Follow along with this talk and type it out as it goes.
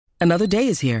Another day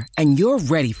is here, and you're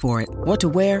ready for it. What to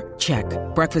wear? Check.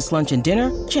 Breakfast, lunch, and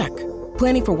dinner? Check.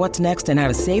 Planning for what's next and how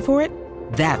to save for it?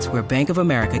 That's where Bank of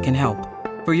America can help.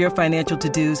 For your financial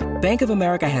to-dos, Bank of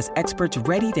America has experts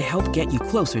ready to help get you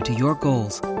closer to your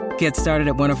goals. Get started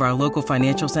at one of our local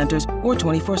financial centers or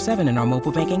 24/7 in our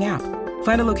mobile banking app.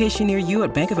 Find a location near you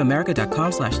at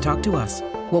bankofamerica.com/talktous.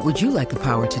 What would you like the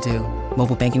power to do?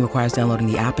 Mobile banking requires downloading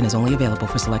the app and is only available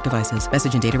for select devices.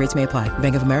 Message and data rates may apply.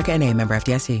 Bank of America N.A., member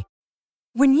FDIC.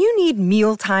 When you need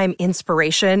mealtime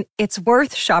inspiration, it's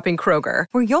worth shopping Kroger,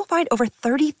 where you'll find over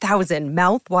 30,000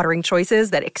 mouth-watering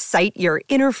choices that excite your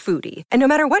inner foodie. And no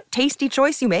matter what tasty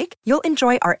choice you make, you'll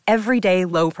enjoy our everyday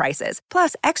low prices,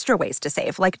 plus extra ways to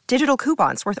save, like digital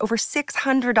coupons worth over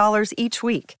 $600 each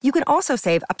week. You can also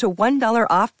save up to $1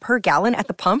 off per gallon at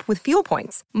the pump with fuel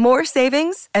points. More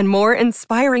savings and more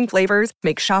inspiring flavors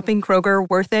make shopping Kroger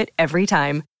worth it every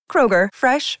time. Kroger,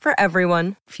 fresh for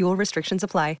everyone. Fuel restrictions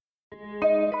apply.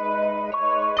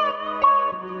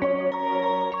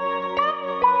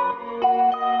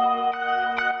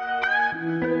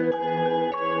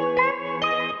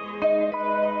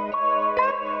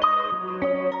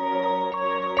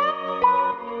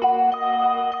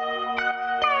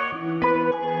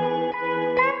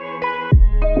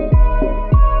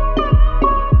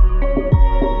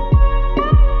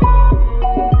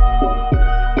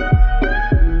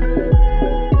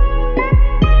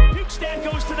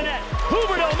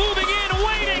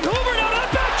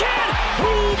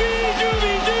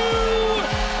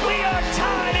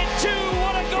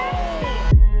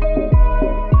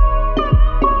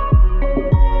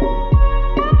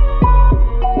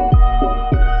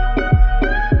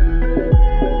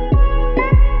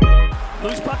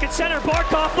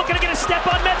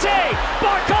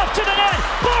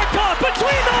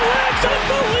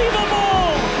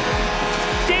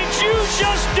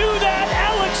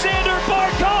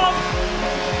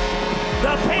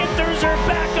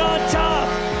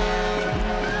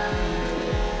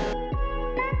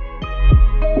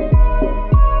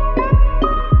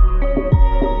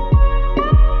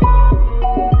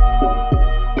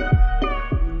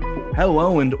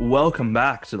 Hello and welcome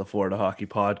back to the Florida Hockey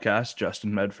Podcast.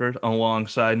 Justin Medford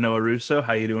alongside Noah Russo.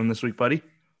 How you doing this week, buddy?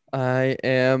 I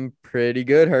am pretty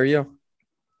good. How are you?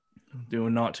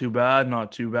 Doing not too bad,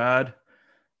 not too bad.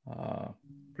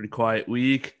 Pretty quiet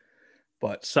week,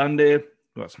 but Sunday, we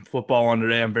got some football on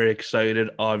today. I'm very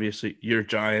excited. Obviously, your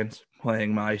Giants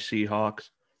playing my Seahawks.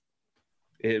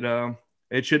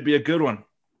 It should be a good one.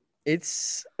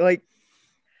 It's like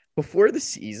before the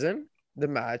season, the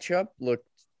matchup looked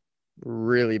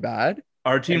really bad.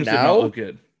 Our teams did not look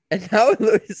good. And now it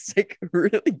looks like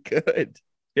really good.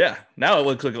 Yeah, now it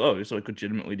looks like, it's like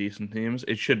legitimately decent teams.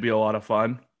 It should be a lot of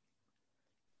fun.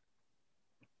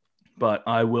 But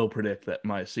I will predict that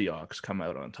my Seahawks come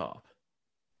out on top.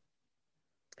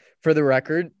 For the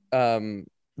record, the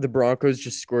Broncos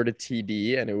just scored a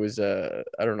TD, and it was I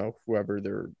don't know, whoever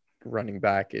their running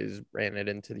back is ran it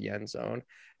into the end zone.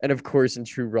 And of course, in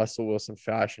true Russell Wilson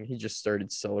fashion, he just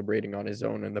started celebrating on his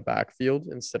own in the backfield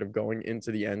instead of going into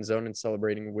the end zone and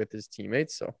celebrating with his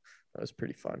teammates. So that was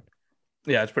pretty fun.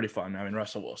 Yeah, it's pretty fun. I mean,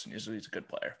 Russell Wilson, he's a good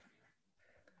player.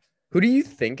 Who do you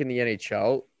think in the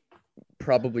NHL,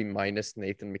 probably minus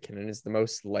Nathan McKinnon, is the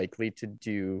most likely to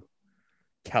do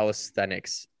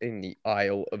calisthenics in the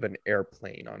aisle of an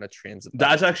airplane on a transit?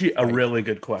 That's actually a really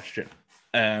good question.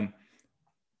 I'm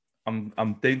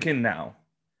thinking now,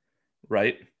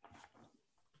 right?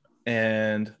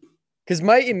 And because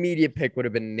my immediate pick would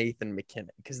have been Nathan McKinnon,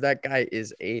 because that guy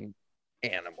is an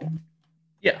animal.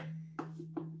 Yeah,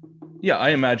 I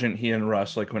imagine he and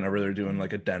Russ, like whenever they're doing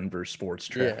like a Denver sports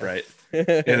trip, right?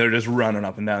 And they're just running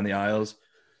up and down the aisles.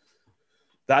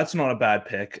 That's not a bad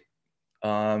pick.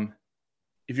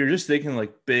 If you're just thinking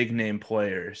like big name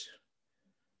players,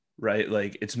 right?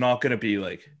 Like it's not going to be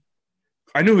like,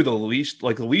 I know who the least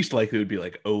likely would be,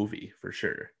 like Ovi for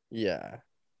sure. Yeah.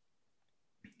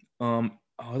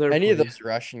 Any of those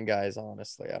Russian guys,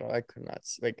 honestly, I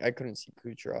couldn't see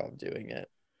Kucherov doing it.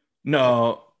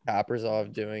 No.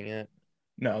 Kaprizov doing it.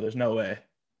 No, there's no way.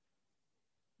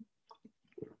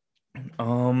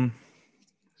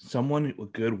 Someone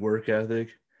with good work ethic.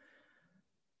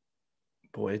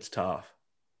 Boy, it's tough.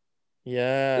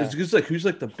 Yeah. It's just like, who's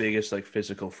like the biggest like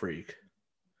physical freak?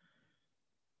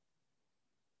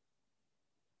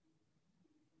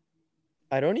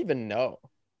 I don't even know.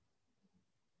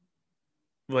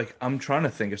 Like, I'm trying to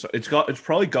think. It's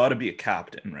probably got to be a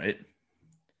captain, right?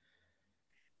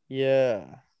 Yeah.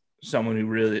 Someone who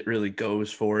really, really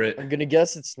goes for it. I'm going to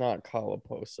guess it's not Kyle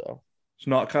Okposo. It's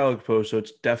not Kyle Okposo.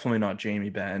 It's definitely not Jamie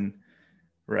Benn,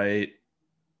 right?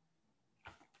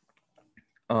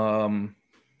 Um,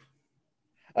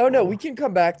 Oh no, we can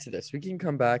come back to this.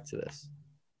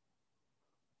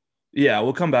 yeah,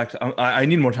 we'll come back to. I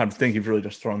need more time to think. You've really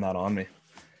just thrown that on me.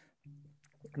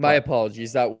 My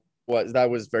apologies. That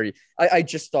was very. I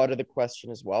just thought of the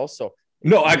question as well. So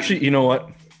No, actually, you know what?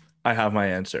 I have my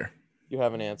answer. You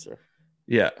have an answer.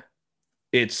 Yeah,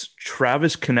 it's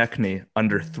Travis Konechny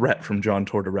under threat from John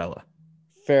Tortorella.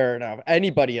 Fair enough.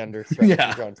 Anybody under threat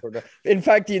from John Tortorella. In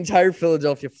fact, the entire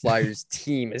Philadelphia Flyers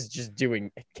team is just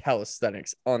doing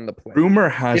calisthenics on the plane. Rumor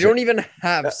has they don't even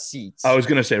have seats. I was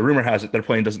gonna say, rumor has it their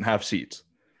plane doesn't have seats.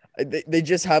 They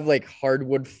just have like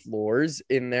hardwood floors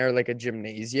in there, like a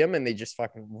gymnasium, and they just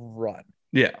fucking run.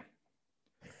 Yeah.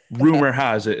 Rumor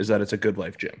has it is that it's a Good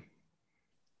Life gym.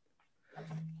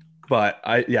 But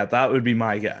that would be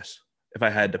my guess if I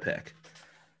had to pick.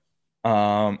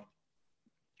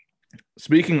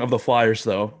 Speaking of the Flyers,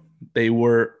 though, they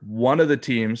were one of the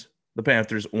teams the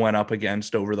Panthers went up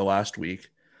against over the last week.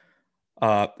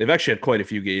 They've actually had quite a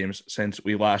few games since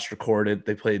we last recorded.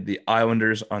 They played the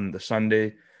Islanders on the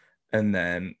Sunday, and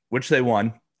then which they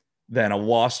won. Then a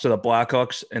loss to the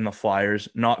Blackhawks and the Flyers,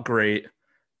 not great.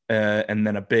 And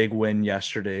then a big win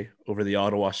yesterday over the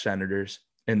Ottawa Senators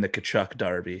in the Tkachuk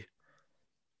Derby.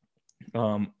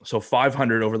 So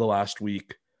 500 over the last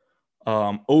week.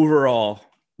 Overall,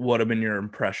 what have been your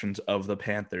impressions of the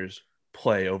Panthers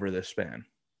play over this span?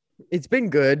 It's been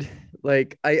good.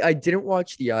 Like I didn't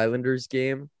watch the Islanders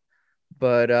game,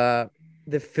 but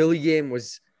the Philly game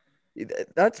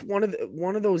that's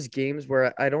one of those games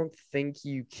where I don't think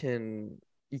you can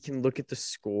look at the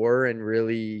score and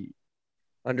really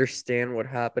understand what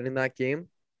happened in that game.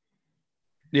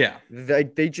 Yeah.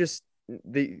 They just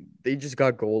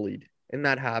got goalied, and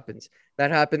that happens.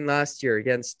 That happened last year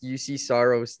against UC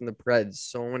Saros and the Preds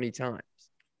so many times.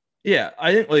 Yeah,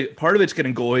 I think like part of it's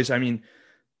getting goalies. I mean,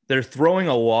 they're throwing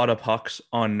a lot of pucks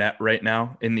on net right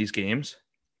now in these games.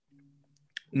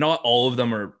 Not all of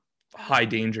them are high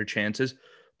danger chances,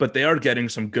 but they are getting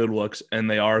some good looks, and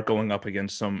they are going up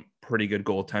against some pretty good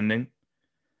goaltending.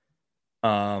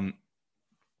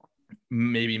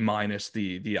 Maybe minus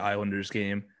the Islanders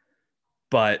game,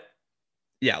 but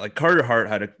yeah, like Carter Hart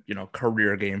had a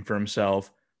career game for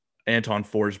himself. Anton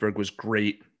Forsberg was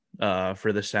great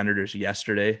for the Senators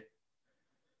yesterday.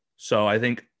 So I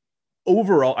think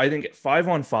overall, at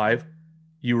 5-on-5,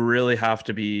 you really have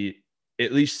to be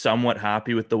at least somewhat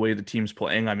happy with the way the team's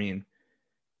playing. I mean,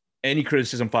 any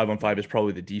criticism 5-on-5 is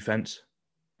probably the defense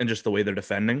and just the way they're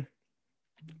defending.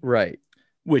 Right.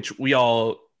 Which we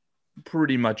all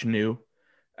pretty much knew.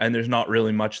 And there's not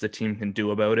really much the team can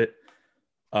do about it.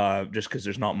 Just because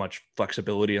there's not much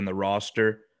flexibility in the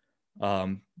roster.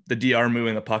 The DR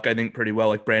moving the puck, I think, pretty well.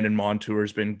 Like Brandon Montour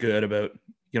has been good about,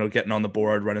 getting on the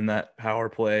board, running that power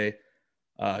play.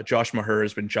 Josh Maher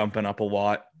has been jumping up a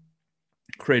lot,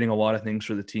 creating a lot of things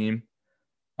for the team.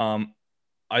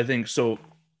 I think so.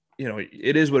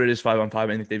 It is what it is 5-on-5.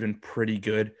 I think they've been pretty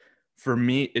good. For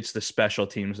me, it's the special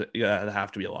teams that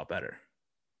have to be a lot better.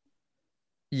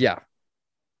 Yeah.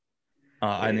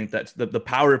 I think that's the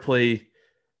power play.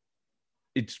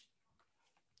 It's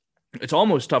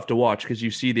almost tough to watch because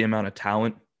you see the amount of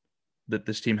talent that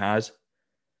this team has,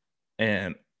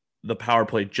 and the power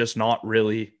play just not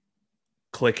really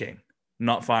clicking,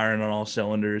 not firing on all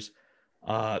cylinders.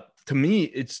 To me,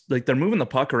 it's like they're moving the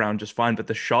puck around just fine, but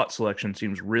the shot selection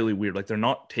seems really weird. Like they're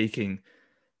not taking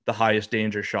the highest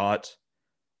danger shots.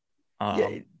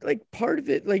 Like part of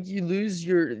it, like you lose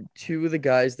your two of the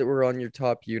guys that were on your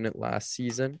top unit last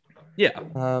season. Yeah.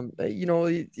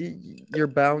 You're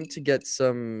bound to get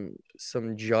some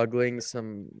juggling,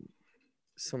 some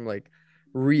like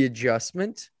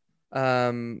readjustment.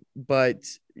 But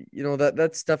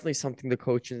that's definitely something the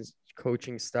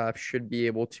coaching staff should be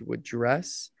able to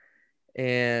address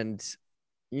and,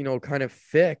 kind of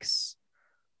fix.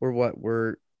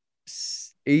 We're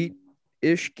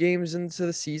 8-ish games into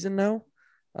the season now.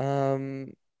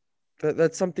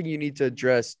 That's something you need to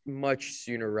address much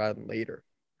sooner rather than later.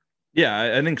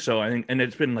 Yeah, I think so. And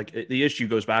it's been like the issue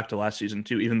goes back to last season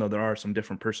too, even though there are some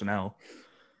different personnel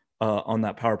on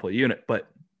that power play unit. But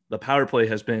the power play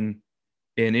has been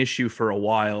an issue for a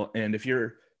while. And if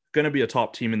you're going to be a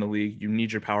top team in the league, you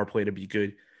need your power play to be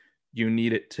good. You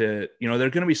need it to, there are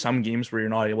going to be some games where you're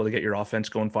not able to get your offense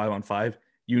going 5-on-5.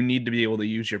 You need to be able to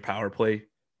use your power play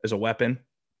as a weapon.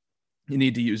 You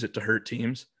need to use it to hurt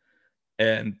teams.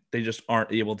 And they just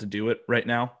aren't able to do it right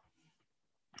now.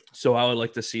 So I would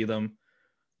like to see them.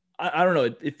 I don't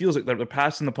know. It feels like they're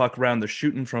passing the puck around. They're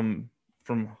shooting from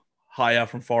high up,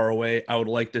 from far away. I would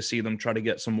like to see them try to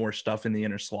get some more stuff in the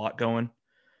inner slot going.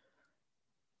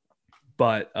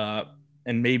 But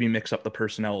and maybe mix up the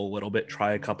personnel a little bit,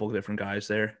 try a couple of different guys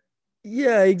there.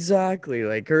 Yeah, exactly.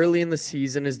 Like early in the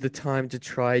season is the time to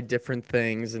try different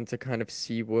things and to kind of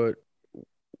see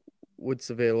what's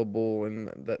available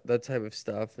and that type of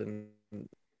stuff. And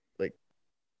like,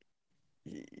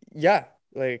 yeah,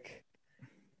 like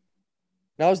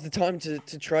now's the time to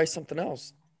try something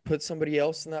else. Put somebody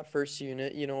else in that first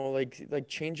unit, like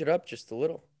change it up just a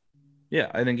little.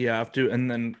 Yeah, I think you have to. And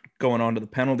then going on to the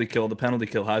penalty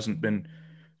kill hasn't been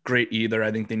great either.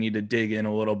 I think they need to dig in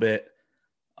a little bit.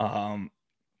 A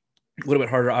little bit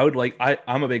harder.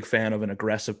 I'm a big fan of an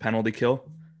aggressive penalty kill.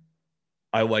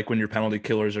 I like when your penalty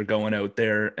killers are going out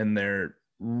there and they're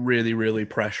really, really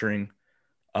pressuring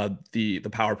the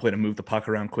power play to move the puck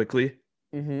around quickly.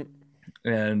 Mm-hmm.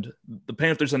 And the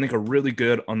Panthers, I think, are really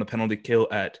good on the penalty kill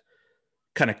at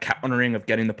kind of countering of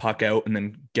getting the puck out and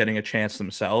then getting a chance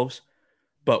themselves.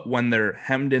 But when they're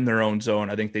hemmed in their own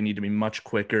zone, I think they need to be much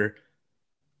quicker,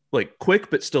 like quick,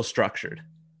 but still structured.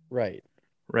 Right.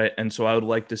 Right. And so I would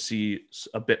like to see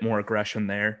a bit more aggression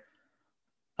there.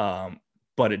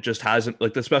 But it just hasn't,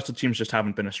 like the special teams just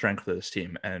haven't been a strength of this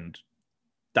team. And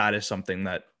that is something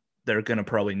that they're going to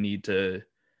probably need to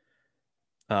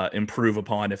improve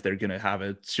upon if they're going to have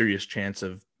a serious chance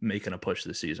of making a push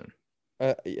this season.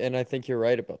 And I think you're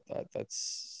right about that.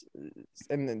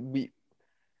 And then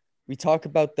we talk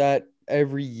about that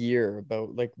every year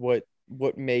about like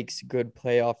what makes good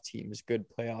playoff teams.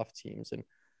 And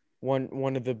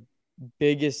one of the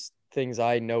biggest things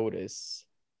I notice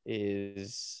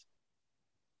is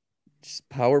just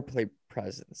power play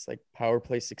presence, like power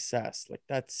play success. Like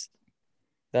that's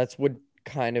what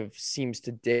kind of seems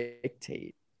to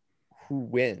dictate who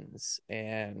wins.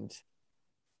 And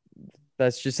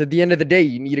that's just at the end of the day,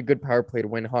 you need a good power play to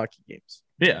win hockey games.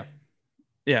 Yeah.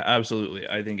 Yeah, absolutely.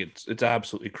 I think it's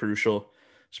absolutely crucial,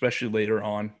 especially later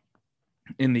on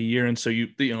in the year. And so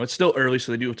it's still early,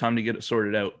 so they do have time to get it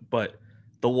sorted out. But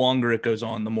the longer it goes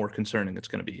on, the more concerning it's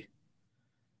going to be.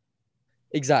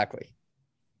 Exactly.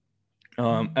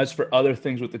 As for other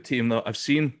things with the team, though, I've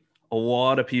seen a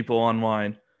lot of people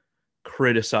online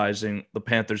criticizing the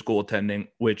Panthers' goaltending,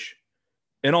 which,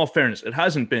 in all fairness, it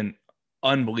hasn't been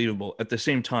unbelievable. At the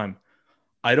same time,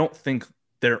 I don't think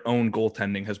their own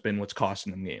goaltending has been what's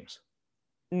costing them games.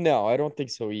 No, I don't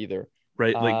think so either.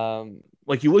 Right?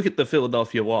 Like you look at the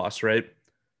Philadelphia loss, right?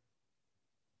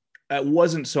 It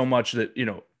wasn't so much that,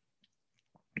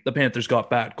 the Panthers got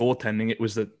bad goaltending. It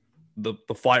was that the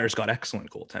Flyers got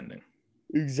excellent goaltending.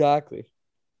 Exactly.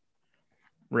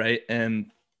 Right?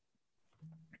 And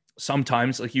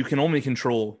sometimes, like, you can only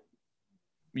control,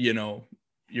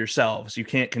 yourselves. You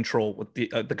can't control what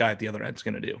the guy at the other end's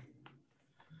going to do.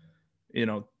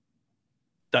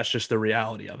 That's just the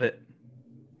reality of it.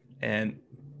 And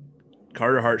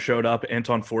Carter Hart showed up.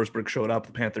 Anton Forsberg showed up.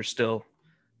 The Panthers still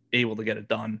able to get it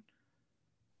done.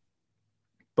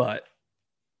 But,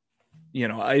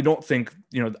 I don't think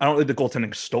the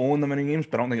goaltending's stolen them any games,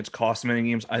 but I don't think it's cost them any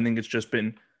games. I think it's just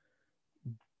been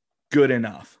good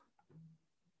enough.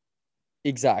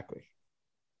 Exactly.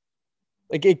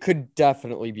 Like, it could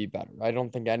definitely be better. I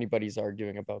don't think anybody's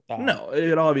arguing about that. No, it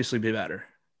could obviously be better.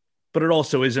 But it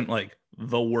also isn't like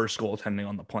the worst goaltending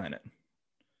on the planet.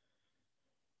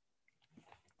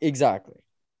 Exactly.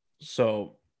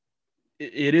 So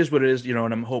it is what it is,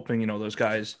 and I'm hoping, those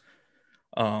guys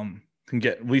can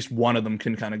get, at least one of them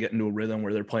can kind of get into a rhythm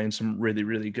where they're playing some really,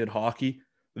 really good hockey.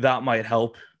 That might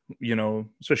help,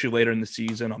 especially later in the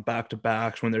season on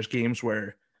back-to-backs when there's games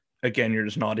where, again, you're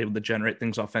just not able to generate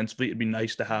things offensively. It'd be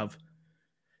nice to have,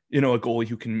 a goalie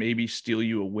who can maybe steal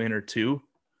you a win or two.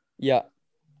 Yeah.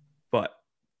 But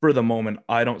for the moment,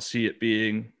 I don't see it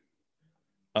being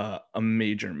a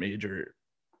major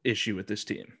issue with this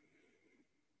team.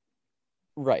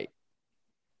 Right.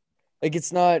 Like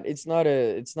it's not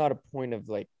a point of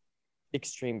like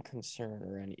extreme concern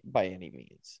or by any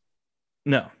means.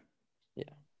 No.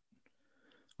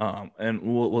 Yeah. And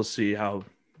we'll see how,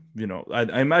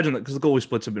 I imagine that because the goalie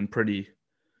splits have been pretty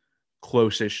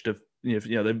close-ish to,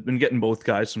 they've been getting both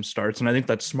guys some starts, and I think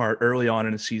that's smart early on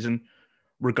in the season.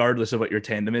 Regardless of what your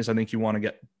tandem is, I think you want to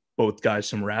get both guys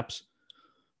some reps.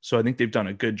 So I think they've done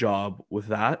a good job with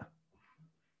that.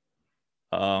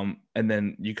 And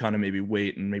then you kind of maybe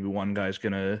wait, and maybe one guy's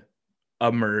going to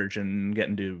emerge and get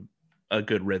into a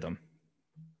good rhythm.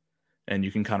 And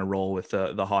you can kind of roll with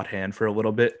the hot hand for a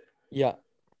little bit. Yeah.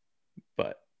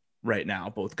 But right now,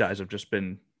 both guys have just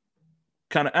been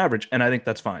kind of average, and I think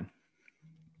that's fine.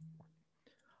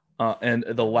 And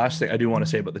the last thing I do want to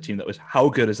say about the team, that was how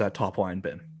good has that top line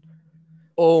been?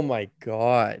 Oh my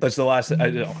God. That's the last thing I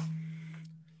know.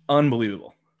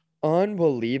 Unbelievable.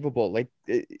 Unbelievable. Like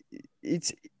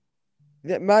it's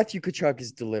that Matthew Tkachuk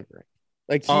is delivering.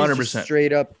 Like, he's 100%. just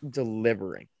straight up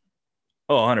delivering.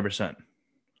 Oh, 100%.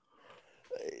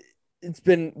 It's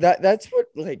been that's what,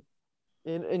 like,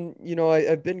 and you know,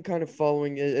 I've been kind of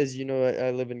following, as you know,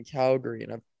 I live in Calgary,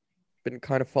 and I've been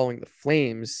kind of following the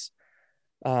Flames.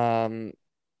 And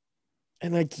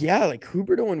like, yeah, like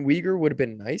Huberdeau and Weegar would have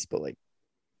been nice, but like,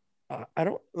 I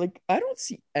don't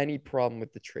see any problem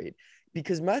with the trade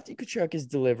because Matthew Tkachuk is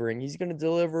delivering. He's going to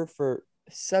deliver for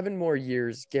 7 more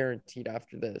years guaranteed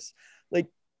after this. Like,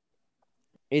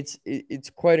 it's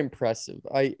quite impressive.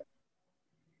 I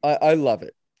love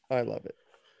it. I love it.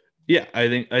 Yeah, I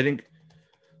think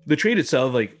the trade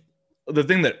itself, like, the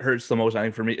thing that hurts the most, I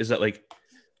think, for me is that, like,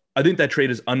 I think that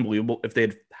trade is unbelievable if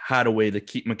they had a way to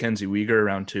keep Mackenzie Weegar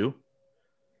around too.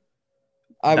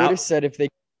 I would have said if they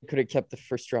could have kept the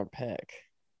first round pick.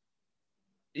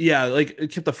 Yeah, like,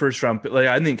 it kept the first round. Like,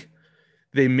 I think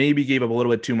they maybe gave up a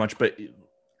little bit too much, but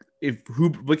if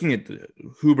looking at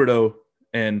Huberdeau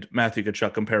and Matthew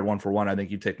Tkachuk compared 1-for-1, I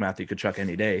think you'd take Matthew Tkachuk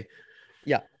any day.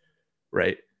 Yeah.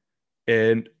 Right.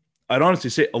 And I'd honestly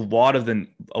say a lot of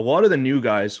the new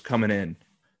guys coming in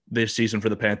this season for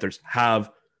the Panthers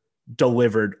have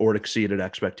delivered or exceeded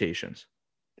expectations.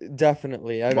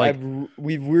 Definitely.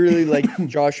 We've really liked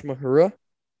Josh Mahura.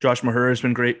 Josh Mahura has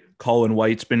been great. Colin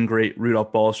White's been great.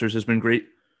 Rudolph Balcers has been great.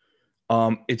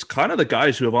 It's kind of the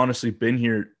guys who have honestly been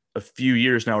here a few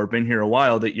years now or been here a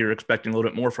while that you're expecting a little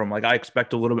bit more from. Like, I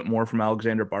expect a little bit more from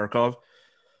Alexander Barkov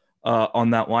on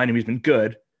that line, and he's been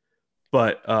good.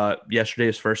 But yesterday,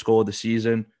 his first goal of the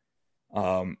season.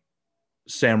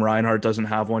 Sam Reinhart doesn't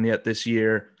have one yet this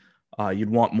year.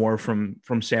 You'd want more from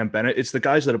Sam Bennett. It's the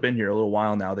guys that have been here a little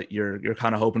while now that you're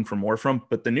kind of hoping for more from.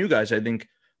 But the new guys, I think,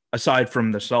 aside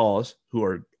from the Sauls, who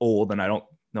are old, and I don't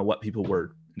know what people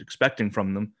were expecting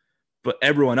from them, but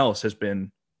everyone else has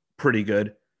been pretty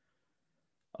good.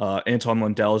 Anton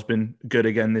Lundell has been good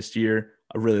again this year.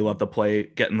 I really love the play,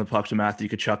 getting the puck to Matthew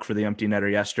Tkachuk for the empty netter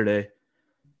yesterday.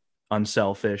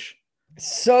 Unselfish.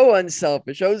 So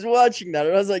unselfish. I was watching that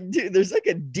and I was like, dude, there's like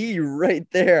a D right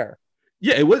there.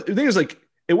 Yeah, it was. The thing is, like,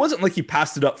 it wasn't like he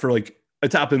passed it up for like a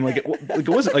tap in, like it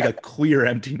wasn't like a clear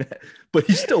empty net, but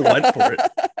he still went for it.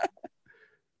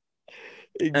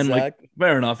 Exactly. And like,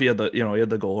 fair enough, he had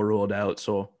the goal ruled out,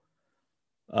 so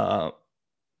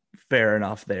fair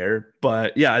enough there.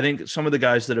 But yeah, I think some of the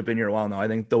guys that have been here a while now, I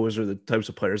think those are the types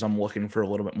of players I'm looking for a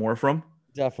little bit more from.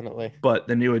 Definitely. But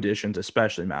the new additions,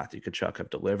 especially Matthew Tkachuk, have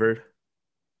delivered.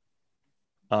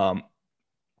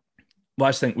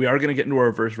 Last thing, we are going to get into our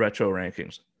reverse retro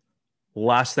rankings.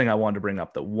 Last thing I wanted to bring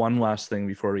up, the one last thing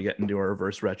before we get into our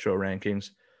reverse retro rankings,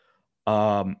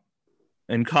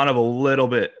 and kind of a little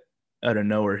bit out of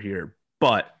nowhere here,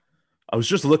 but I was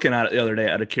just looking at it the other day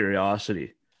out of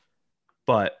curiosity.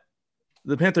 But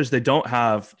the Panthers, they don't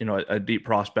have, a deep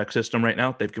prospect system right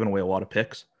now. They've given away a lot of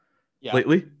picks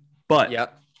lately.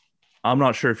 But I'm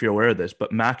not sure if you're aware of this,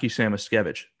 but Mackie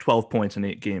Samoskevich, 12 points in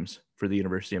 8 games for the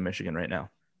University of Michigan right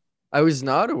now. I was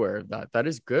not aware of that. That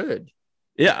is good.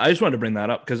 Yeah, I just wanted to bring that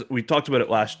up because we talked about it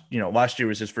last year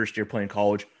was his first year playing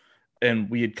college, and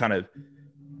we had kind of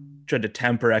tried to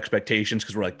temper expectations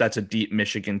because we're like, that's a deep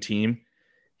Michigan team.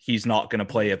 He's not going to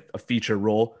play a feature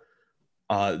role.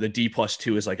 The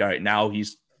D+2 is like, all right, now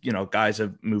he's, guys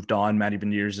have moved on. Matty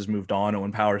Beniers has moved on.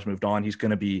 Owen Powers moved on. He's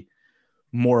going to be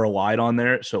more relied on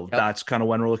there. So that's kind of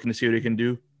when we're looking to see what he can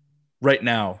do. Right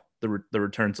now, the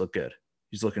returns look good.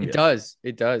 He's looking good.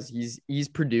 It does. He's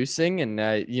producing, and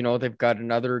they've got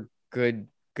another good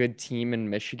team in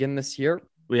Michigan this year.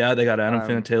 Yeah, they got Adam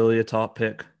Fantilli, a top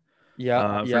pick.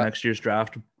 For next year's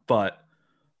draft, but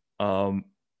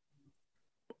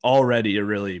already a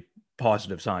really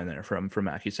positive sign there from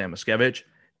Mackie Samoskevich,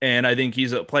 and I think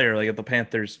he's a player like at the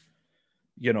Panthers.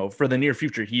 For the near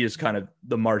future, he is kind of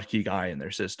the marquee guy in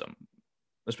their system,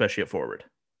 especially at forward.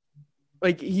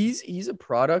 Like he's a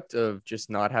product of just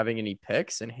not having any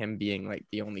picks and him being like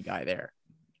the only guy there.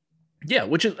 Yeah,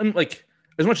 which is like,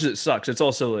 as much as it sucks, it's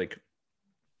also like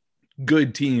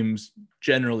good teams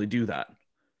generally do that.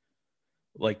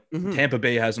 Like Tampa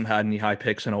Bay hasn't had any high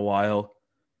picks in a while.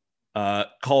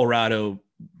 Colorado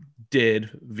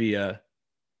did via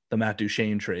the Matt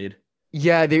Duchene trade.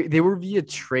 Yeah, they were via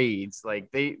trades.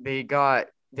 Like they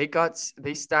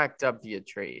stacked up via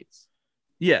trades.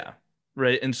 Yeah.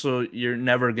 Right. And so you're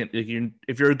never going to,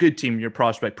 if you're a good team, your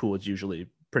prospect pool is usually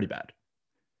pretty bad.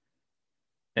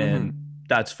 And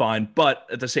that's fine. But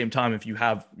at the same time, if you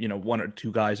have, 1 or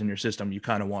 2 guys in your system, you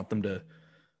kind of want them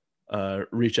to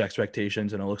reach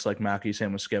expectations. And it looks like Mackie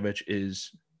Samoskevich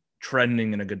is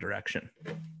trending in a good direction.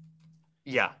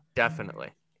 Yeah,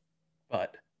 definitely.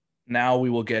 But now we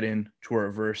will get into our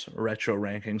reverse retro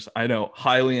rankings. I know,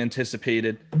 highly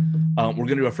anticipated. We're going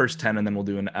to do a first 10 and then we'll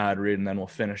do an ad read and then we'll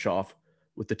finish off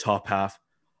with the top half.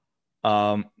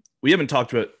 We haven't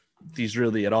talked about these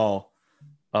really at all.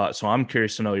 So I'm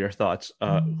curious to know your thoughts.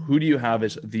 Who do you have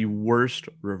as the worst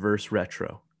reverse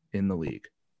retro in the league?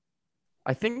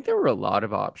 I think there were a lot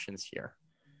of options here.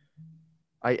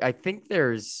 I think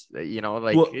there's,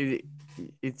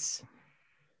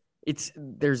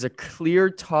 there's a clear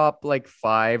top like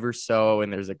 5 or so,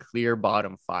 and there's a clear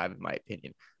bottom 5 in my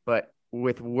opinion. But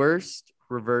with worst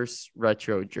reverse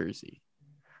retro jersey,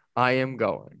 I am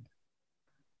going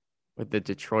with the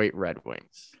Detroit Red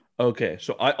Wings. Okay,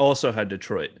 so I also had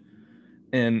Detroit.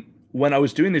 And when I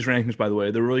was doing these rankings, by the way,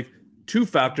 there were like 2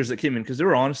 factors that came in because there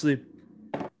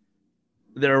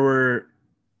were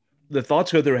the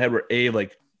thoughts go through my head were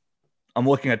like I'm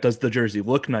looking at, does the jersey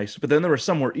look nice? But then there were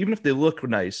some where even if they look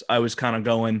nice, I was kind of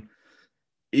going,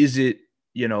 is it,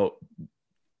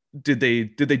 did they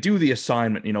do the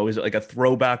assignment? Is it like a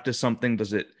throwback to something?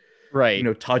 Does it,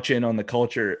 touch in on the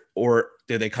culture, or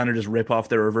did they kind of just rip off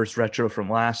their reverse retro from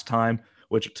last time,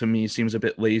 which to me seems a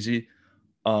bit lazy.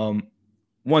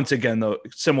 Once again, though,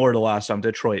 similar to last time,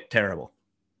 Detroit, terrible.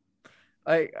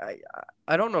 I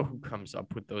don't know who comes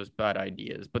up with those bad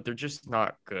ideas, but they're just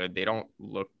not good. They don't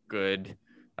look good.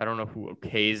 I don't know who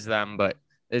okays them, but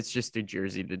it's just a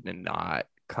jersey that did not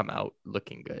come out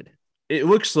looking good. It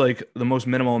looks like the most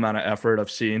minimal amount of effort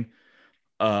I've seen.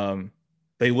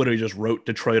 They literally just wrote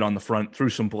Detroit on the front, threw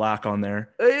some black on there.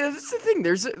 That's the thing.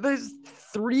 There's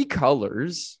 3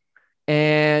 colors,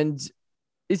 and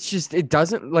it's just, it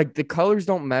doesn't, like, the colors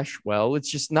don't mesh well. It's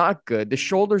just not good. The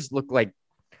shoulders look like,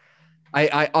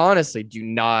 I honestly do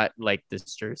not like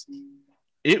this jersey.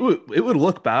 It would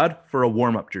look bad for a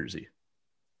warm-up jersey.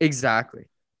 Exactly.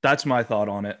 That's my thought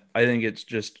on it. I think it's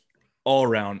just all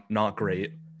around not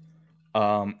great.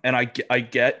 And I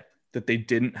get that they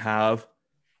didn't have,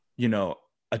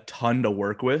 a ton to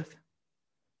work with,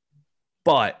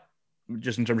 but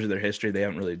just in terms of their history, they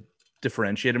haven't really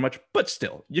differentiated much, but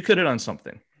still, you could have done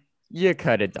something. You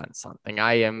could have done something.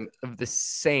 I am of the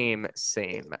same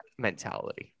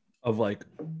mentality. Of like,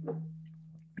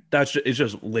 it's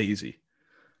just lazy.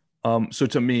 So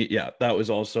to me, yeah, that was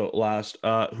also last.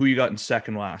 Who you got in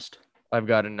second last? I've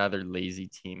got another lazy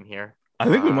team here. I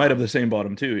think we might have the same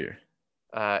bottom 2 here.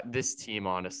 This team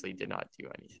honestly did not do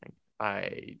anything.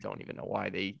 I don't even know why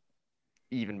they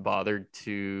even bothered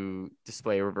to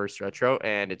display a reverse retro,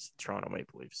 and it's Toronto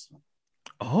Maple Leafs.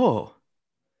 Oh,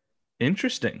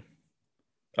 interesting.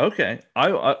 Okay.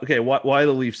 Okay. Why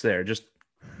the Leafs there? Just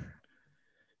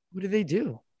what do they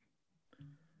do?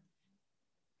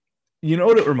 You know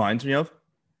what it reminds me of?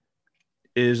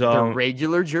 Is their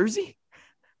regular jersey?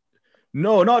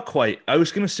 No, not quite. I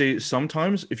was gonna say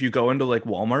sometimes if you go into like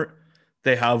Walmart,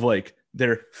 they have like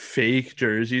their fake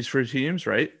jerseys for teams,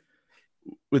 right?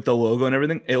 With the logo and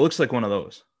everything. It looks like one of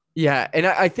those. Yeah, and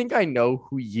I think I know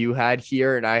who you had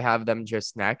here, and I have them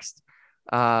just next.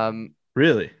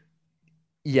 Really?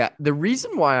 Yeah, the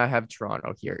reason why I have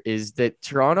Toronto here is that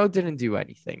Toronto didn't do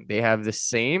anything. They have the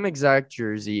same exact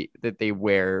jersey that they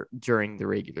wear during the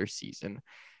regular season.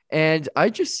 And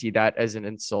I just see that as an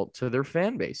insult to their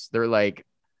fan base. They're like,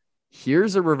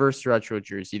 here's a reverse retro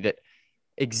jersey that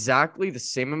exactly the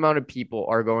same amount of people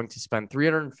are going to spend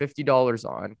 $350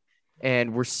 on,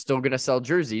 and we're still going to sell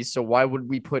jerseys. So why would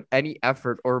we put any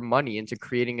effort or money into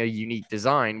creating a unique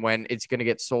design when it's going to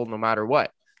get sold no matter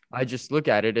what? I just look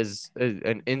at it as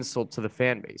an insult to the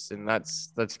fan base. And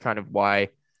that's kind of why,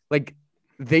 like,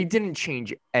 they didn't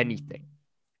change anything.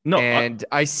 No, and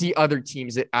I see other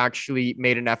teams that actually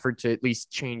made an effort to at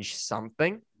least change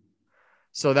something.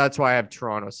 So that's why I have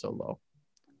Toronto so low.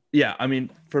 Yeah, I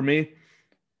mean, for me,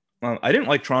 I didn't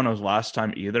like Toronto's last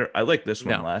time either. I like this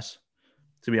one less,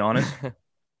 to be honest.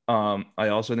 I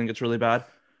also think it's really bad.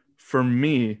 For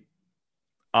me,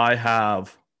 I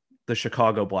have the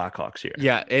Chicago Blackhawks here.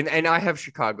 Yeah, and I have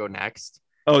Chicago next.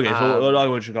 Okay, so we'll talk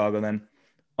about Chicago then.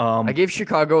 I gave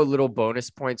Chicago a little bonus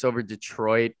points over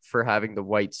Detroit for having the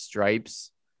white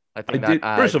stripes. I think that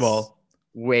adds first of all,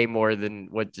 way more than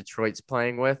what Detroit's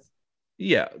playing with.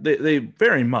 Yeah, they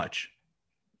very much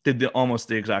did almost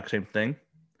the exact same thing.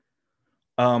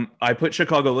 I put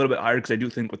Chicago a little bit higher because I do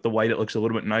think with the white it looks a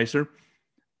little bit nicer,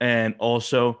 and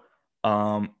also,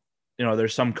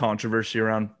 there's some controversy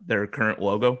around their current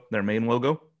logo, their main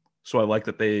logo. So I like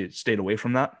that they stayed away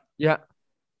from that. Yeah.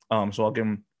 So I'll give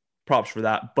them props for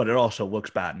that, but it also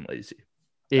looks bad and lazy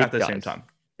at the same time.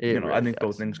 I think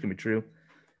both things can be true.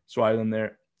 So I have them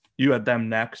there. You had them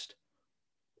next.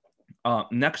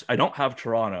 Next, I don't have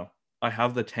Toronto. I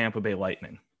have the Tampa Bay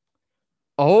Lightning.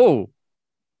 Oh,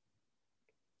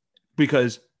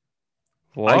 because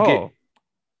Whoa.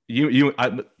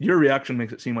 your reaction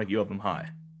makes it seem like you have them high.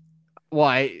 Well,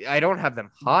 I don't have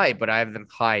them high, but I have them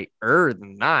higher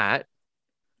than that.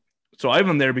 So I have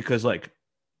them there because like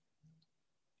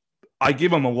I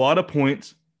give them a lot of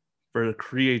points for the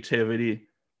creativity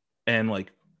and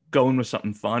like going with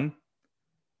something fun,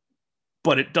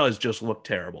 but it does just look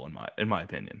terrible in my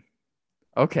opinion.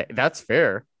 Okay, that's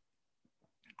fair.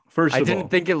 First I of didn't all,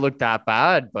 think it looked that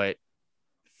bad, but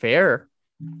fair.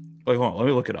 like, hold on, let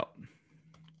me look it up.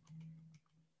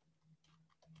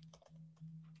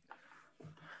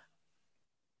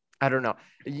 I don't know.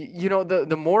 You know,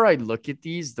 the more I look at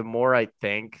these, the more I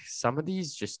think some of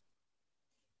these just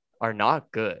are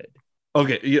not good.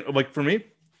 Okay, yeah, like for me,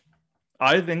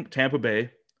 I think Tampa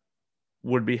Bay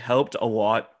would be helped a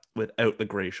lot without the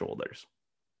gray shoulders.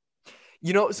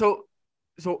 You know,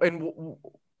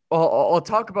 I'll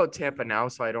talk about Tampa now,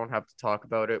 so I don't have to talk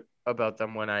about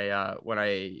them when I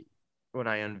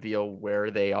unveil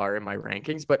where they are in my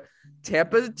rankings. But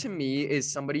Tampa to me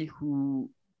is somebody who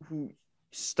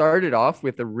started off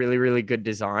with a really, really good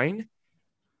design,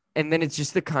 and then it's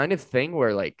just the kind of thing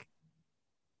where like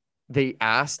they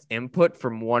asked input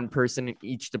from one person in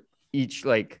each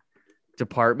like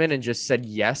department and just said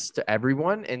yes to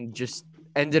everyone and just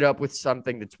ended up with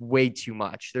something that's way too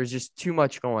much. There's just too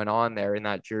much going on there in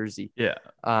that jersey. Yeah.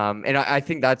 And I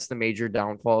think that's the major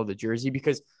downfall of the jersey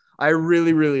because I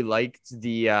really, really liked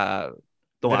the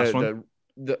last one. No.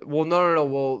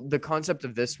 Well, the concept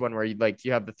of this one where you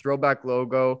have the throwback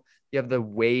logo, you have the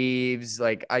waves.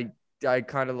 Like I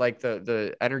kind of like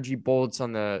the energy bolts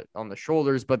on the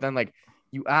shoulders, but then like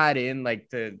you add in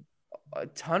like a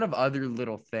ton of other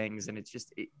little things, and it's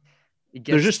just it gets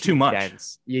There's just too much.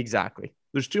 dense. Exactly.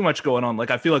 There's too much going on.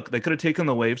 Like I feel like they could have taken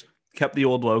the waves, kept the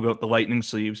old logo, the lightning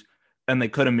sleeves, and they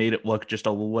could have made it look just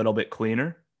a little bit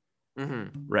cleaner.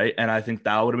 Mm-hmm. Right. And I think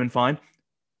that would have been fine.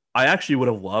 I actually would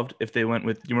have loved if they went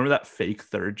with, you remember that fake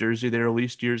third jersey they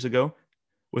released years ago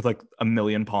with like a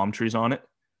million palm trees on it?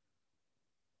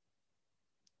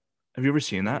 Have you ever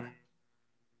seen that?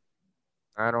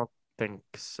 I don't think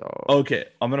so. Okay.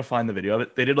 I'm going to find the video of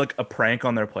it. They did like a prank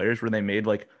on their players where they made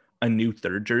like a new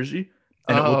third jersey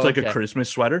and it looked like a Christmas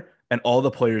sweater and all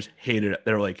the players hated it.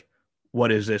 They're like,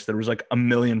 what is this? There was like a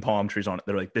million palm trees on it.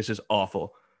 They're like, this is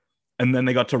awful. And then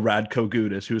they got to Radko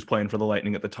Gudas, who was playing for the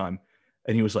Lightning at the time.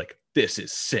 And he was like, this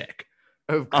is sick.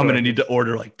 I'm going to need to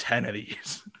order like 10 of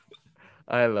these.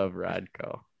 I love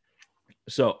Radko.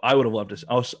 So I would have loved this.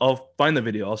 I'll find the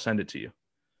video. I'll send it to you.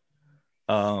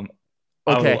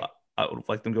 Okay. I would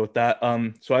like them to go with that.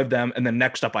 So I have them. And then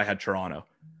next up I had Toronto.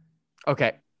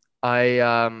 Okay.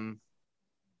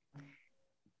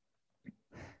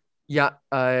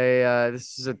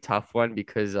 This is a tough one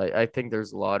because I think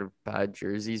there's a lot of bad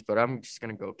jerseys, but I'm just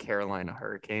gonna go Carolina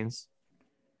Hurricanes.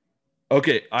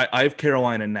 Okay, I have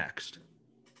Carolina next.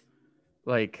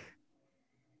 Like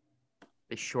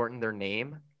they shortened their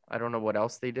name. I don't know what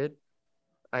else they did.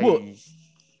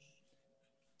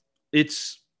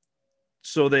 It's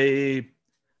so they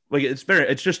like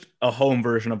it's just a home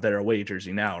version of their away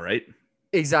jersey now, right?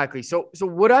 Exactly. So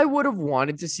what I would have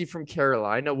wanted to see from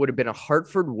Carolina would have been a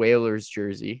Hartford Whalers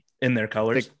jersey in their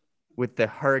colors with the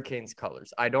Hurricanes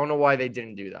colors. I don't know why they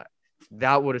didn't do that.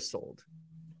 That would have sold.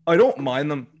 I don't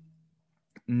mind them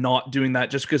not doing that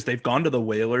just because they've gone to the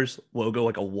Whalers logo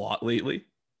like a lot lately.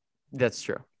 That's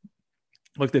true.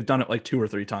 Like they've done it like 2 or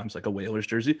 3 times, like a Whalers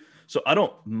jersey. So I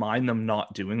don't mind them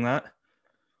not doing that.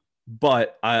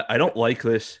 But I don't like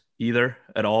this either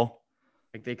at all.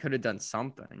 Like they could have done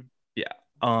something. Yeah.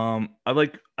 I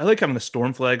like having the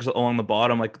storm flags along the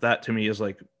bottom. Like that to me is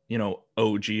like, you know,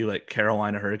 OG like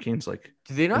Carolina Hurricanes. Like,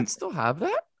 do they not still have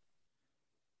that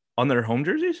on their home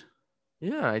jerseys?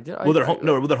 Yeah, I did. Well,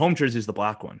 their home jersey is the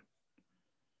black one.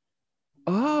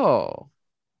 Oh,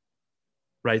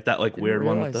 right. That like weird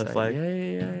one with the flag.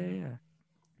 Yeah.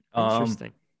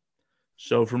 Interesting.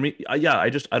 So for me, I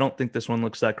don't think this one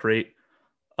looks that great.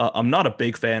 I'm not a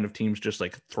big fan of teams just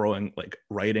like throwing like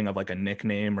writing of like a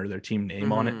nickname or their team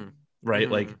name on it, right?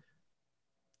 Like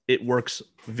it works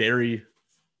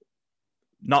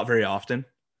not very often.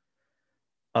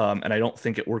 And I don't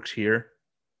think it works here.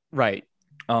 Right.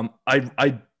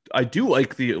 I do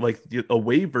like the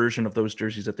away version of those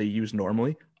jerseys that they use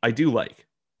normally. I do like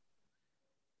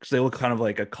because they look kind of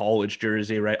like a college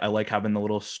jersey, right? I like having the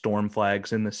little storm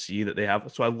flags in the sea that they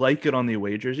have. So I like it on the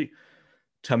away jersey.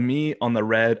 To me, on the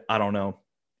red, I don't know.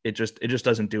 It just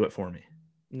doesn't do it for me.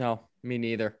 No, me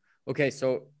neither. Okay,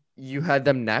 so you had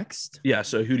them next? Yeah,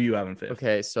 so who do you have in fifth?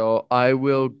 Okay, so I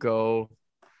will go.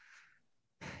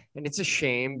 And it's a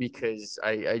shame because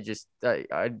I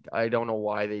don't know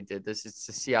why they did this. It's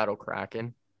the Seattle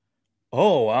Kraken.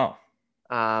 Oh, wow.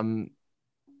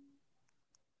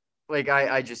 Like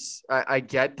I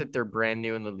get that they're brand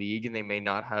new in the league and they may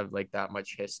not have like that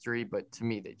much history, but to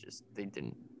me they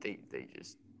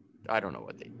I don't know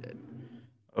what they did.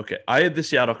 Okay, I had the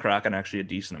Seattle Kraken actually a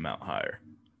decent amount higher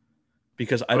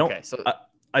because I don't so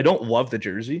I don't love the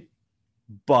jersey,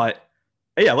 but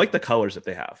hey, I like the colors that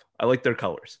they have. I like their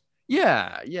colors.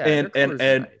 Yeah, and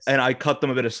nice. I cut them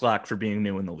a bit of slack for being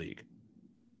new in the league.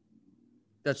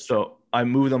 That's so true. I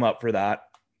moved them up for that.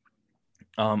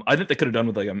 I think they could have done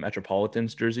with like a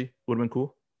Metropolitans jersey. Would have been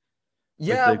cool.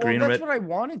 Yeah, like well, that's what I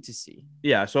wanted to see.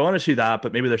 Yeah, so I want to see that,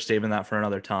 but maybe they're saving that for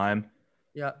another time.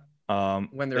 Yeah.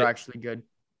 When they're actually good.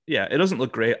 Yeah, it doesn't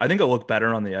look great. I think it'll look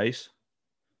better on the ice.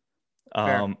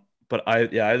 Fair. But I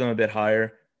had them a bit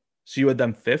higher. So you had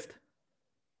them 5th?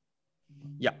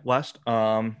 Yeah. Last.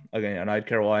 Okay, and I had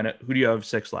Carolina. Who do you have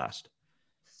 6th last?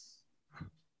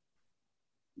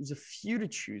 There's a few to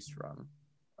choose from.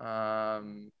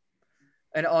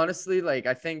 And honestly, like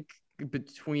I think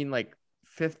between like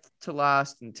 5th to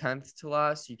last and 10th to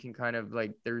last, you can kind of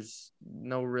like there's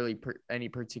no really any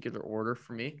particular order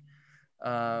for me.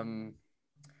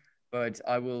 But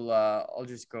I will I'll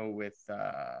just go with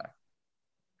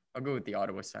I'll go with the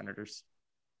Ottawa Senators.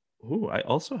 Ooh, I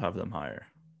also have them higher.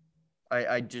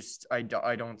 I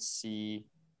don't see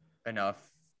enough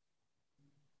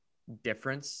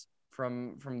difference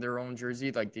from their own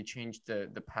jersey. Like they changed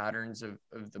the patterns of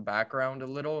the background a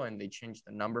little and they changed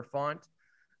the number font,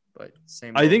 but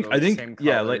same I think same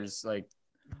colors, like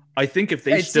I think if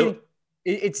they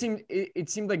it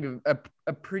seemed like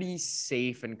a pretty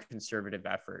safe and conservative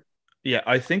effort. Yeah,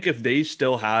 I think if they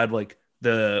still had like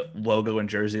the logo and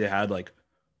jersey they had like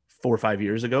 4 or 5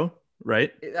 years ago,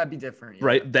 right? That'd be different. Yeah.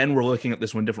 Right. Then we're looking at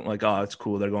this one different, like, oh, it's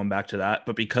cool. They're going back to that.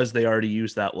 But because they already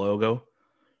used that logo,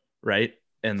 right?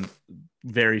 And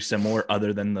very similar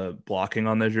other than the blocking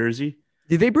on the jersey.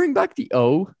 Did they bring back the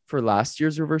O for last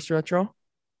year's reverse retro?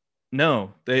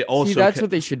 No, they also. See, that's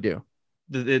what they should do.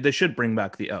 They should bring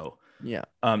back the O. Yeah.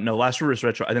 No, last reverse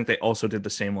retro, I think they also did the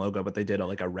same logo, but they did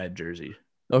like a red jersey.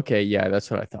 Okay, yeah,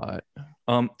 that's what I thought.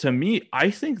 To me, I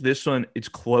think this one it's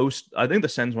close. I think the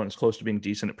Sens one is close to being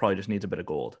decent. It probably just needs a bit of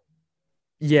gold.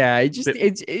 Yeah, it's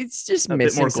just missing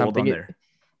bit more gold something. on there.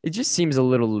 It just seems a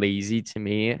little lazy to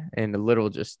me, and a little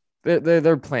just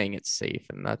they're playing it safe,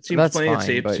 and that's playing fine. It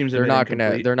safe. But seems they're not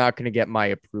gonna get my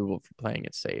approval for playing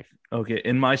it safe. Okay,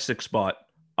 in my 6th spot,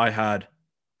 I had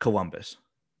Columbus.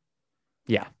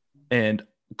 Yeah, and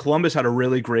Columbus had a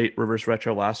really great reverse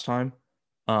retro last time.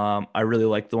 I really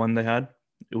liked the one they had.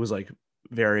 It was like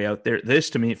very out there.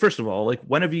 This to me, first of all, like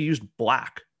when have you used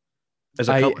black as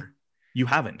a color? You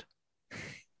haven't.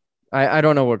 I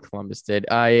don't know what Columbus did.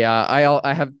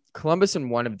 I have Columbus in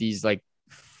one of these like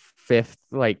 5th,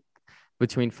 like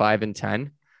between 5 and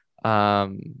 10.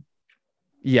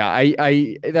 Yeah,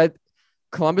 I that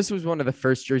Columbus was one of the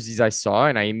first jerseys I saw,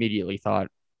 and I immediately thought,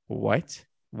 what?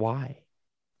 Why?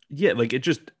 Yeah, like it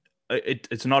just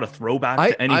it's not a throwback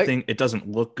to anything. It doesn't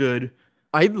look good.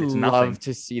 I'd love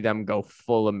to see them go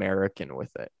full American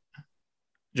with it.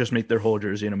 Just make their whole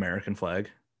jersey an American flag.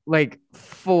 Like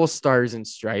full stars and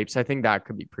stripes. I think that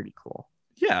could be pretty cool.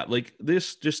 Yeah, like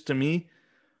this just to me,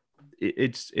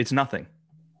 it's nothing.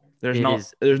 There's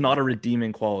not a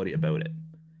redeeming quality about it,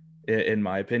 in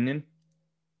my opinion.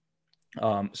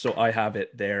 So I have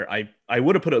it there. I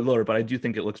would have put it lower, but I do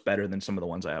think it looks better than some of the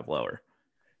ones I have lower.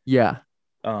 Yeah.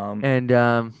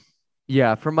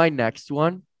 Yeah, for my next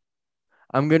one,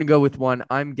 I'm going to go with one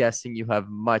I'm guessing you have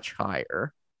much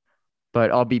higher,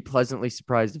 but I'll be pleasantly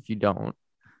surprised if you don't.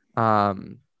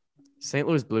 St.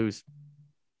 Louis Blues.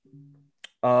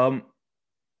 I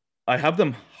have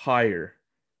them higher,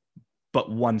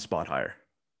 but 1 spot higher.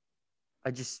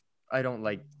 I don't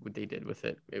like what they did with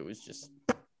it. It was just,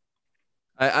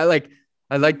 I like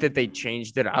that they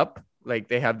changed it up. Like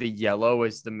they have the yellow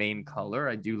as the main color.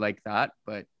 I do like that,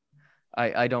 but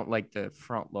I don't like the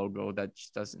front logo. That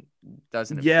just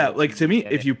doesn't. Yeah, like to me,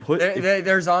 if you put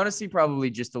there's honestly probably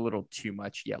just a little too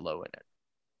much yellow in it.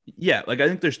 Yeah, like I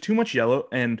think there's too much yellow.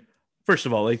 And first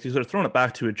of all, like they're throwing it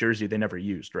back to a jersey they never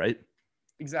used, right?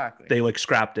 Exactly. They like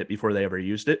scrapped it before they ever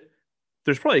used it.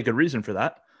 There's probably a good reason for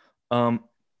that. I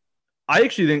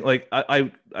actually think like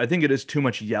I think it is too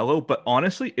much yellow, but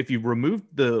honestly, if you removed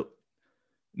the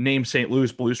name St.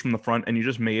 Louis Blues from the front and you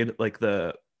just made like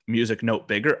the music note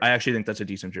bigger, I actually think that's a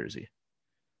decent jersey.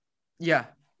 Yeah.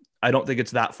 I don't think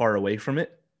it's that far away from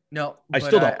it. No, I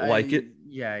still don't like it.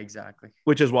 Yeah, exactly.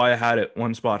 Which is why I had it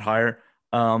 1 spot higher.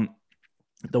 The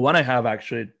one I have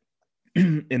actually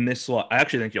in this slot, I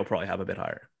actually think you'll probably have a bit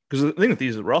higher. Because the thing with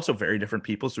these is we're also very different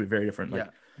people, so we have very different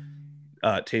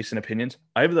tastes and opinions.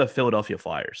 I have the Philadelphia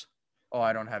Flyers. Oh,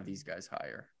 I don't have these guys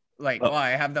higher. Well,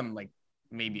 I have them like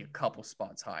maybe a couple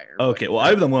spots higher. Okay, well, I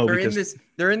have them low they're because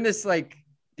they're in this like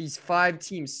these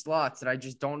 5-team slots that I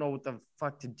just don't know what the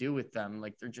fuck to do with them.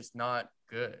 Like they're just not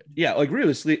good. Yeah, like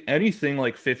realistically, anything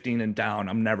like 15 and down,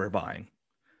 I'm never buying.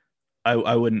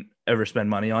 I wouldn't ever spend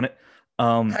money on it.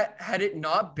 Had it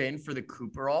not been for the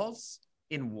Cooperalls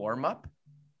in warm-up,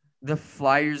 the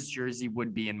Flyers jersey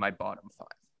would be in my bottom 5.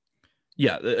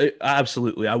 Yeah,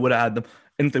 absolutely. I would have had them.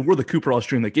 And if they were the Cooperalls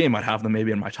during the game, I'd have them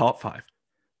maybe in my top 5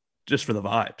 just for the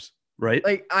vibes, right?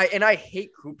 Like I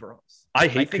hate Cooperalls. I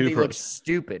think Cooperalls. They look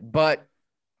stupid, but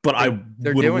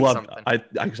they're would love something.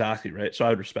 Exactly, right? So I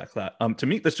would respect that. To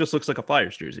me, this just looks like a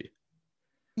Flyers jersey.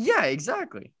 Yeah,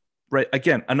 exactly. Right.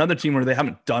 Again, another team where they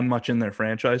haven't done much in their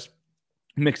franchise,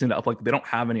 mixing it up. Like they don't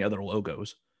have any other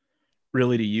logos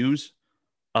really to use.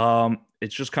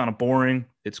 It's just kind of boring.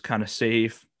 It's kind of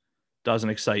safe.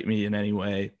 Doesn't excite me in any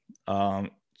way.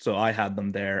 So I had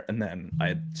them there, and then I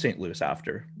had St. Louis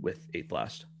after with 8th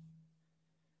last.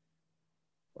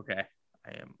 Okay,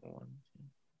 I am one.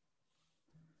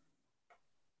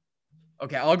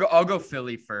 Okay, I'll go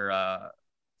Philly for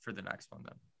the next one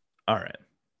then. All right,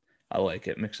 I like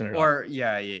it. Mixing it up. Or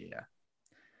yeah.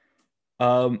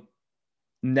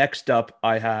 Next up,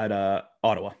 I had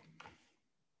Ottawa.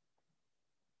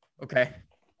 Okay,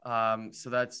 so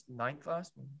that's 9th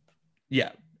last one.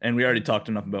 Yeah, and we already talked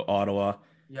enough about Ottawa.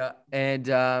 Yeah, and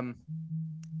where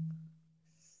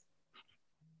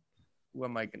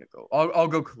am I gonna go? I'll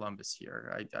go Columbus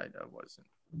here. I wasn't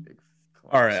a big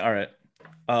Columbus. All right.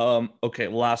 Okay,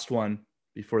 last one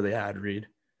before the ad read.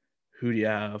 Who do you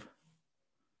have?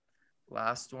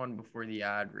 Last one before the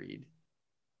ad read.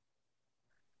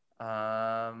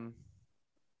 I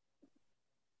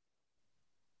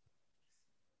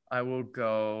will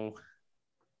go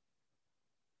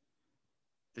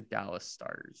the Dallas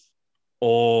Stars.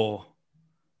 Oh,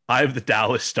 I have the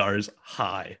Dallas Stars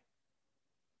high.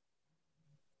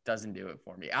 Doesn't do it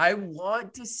for me. I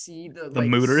want to see the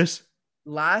Mooters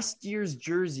last year's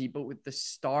jersey, but with the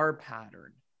star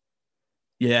pattern.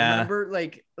 Yeah. Remember,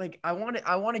 like I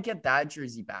want to get that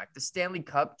jersey back. The Stanley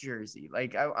Cup jersey.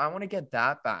 Like I want to get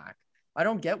that back. I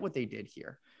don't get what they did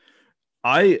here.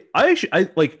 I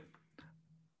actually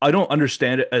I don't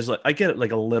understand it as like I get it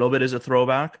like a little bit as a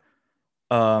throwback.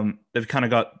 They've kind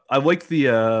of got I like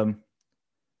the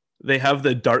they have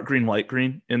the dark green, light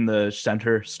green in the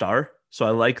center star. So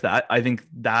I like that. I think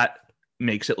that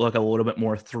makes it look a little bit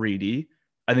more 3D.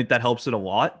 I think that helps it a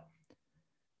lot.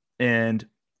 And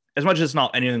as much as it's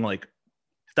not anything like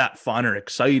that fun or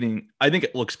exciting, I think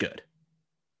it looks good.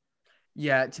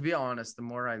 Yeah, to be honest, the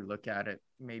more I look at it,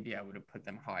 maybe I would have put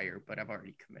them higher, but I've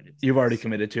already committed to You've already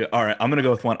committed to it. All right, I'm going to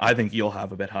go with one I think you'll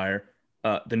have a bit higher.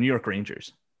 The New York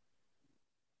Rangers.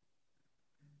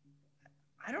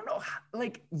 I don't know.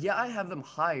 I have them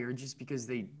higher just because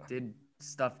they did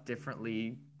stuff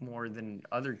differently more than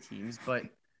other teams, but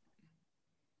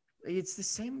it's the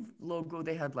same logo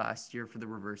they had last year for the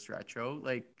reverse retro.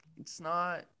 Like it's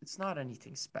not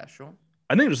anything special.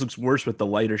 I think it just looks worse with the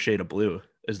lighter shade of blue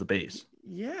as the base.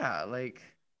 Yeah, I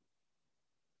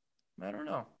don't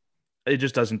know. It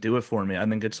just doesn't do it for me. I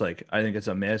think it's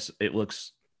a miss. It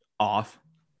looks off.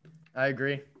 I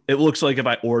agree. It looks like if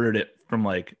I ordered it from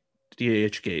like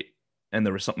DHgate and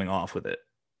there was something off with it.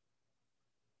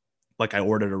 Like I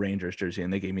ordered a Rangers jersey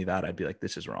and they gave me that, I'd be like,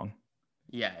 this is wrong.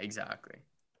 Yeah, exactly.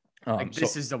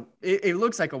 It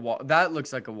looks like that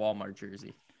looks like a Walmart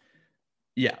jersey.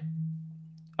 Yeah,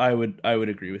 I would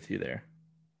agree with you there.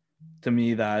 To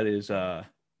me, that is the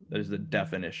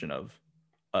definition of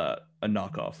a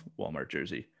knockoff Walmart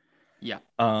jersey. Yeah.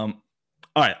 All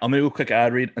right, I'll make a quick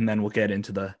ad read and then we'll get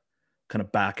into the kind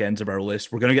of back ends of our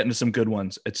list. We're gonna get into some good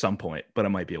ones at some point, but it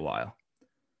might be a while.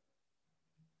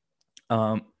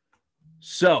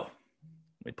 So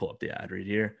let me pull up the ad read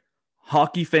here.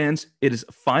 Hockey fans, it is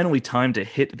finally time to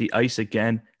hit the ice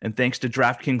again. And thanks to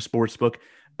DraftKings Sportsbook,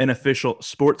 an official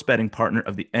sports betting partner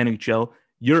of the NHL,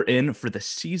 you're in for the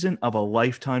season of a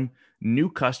lifetime. New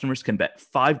customers can bet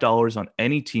 $5 on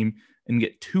any team and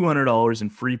get $200 in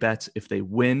free bets if they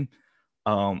win.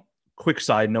 Quick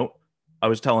side note, I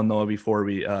was telling Noah before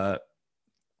we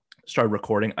started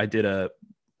recording, I did a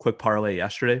quick parlay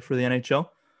yesterday for the NHL.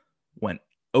 Went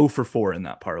 0 for 4 in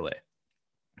that parlay.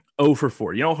 0 for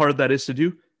 4. You know how hard that is to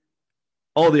do?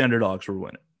 All the underdogs were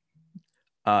winning.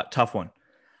 Tough one.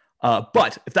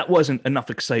 But if that wasn't enough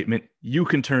excitement, you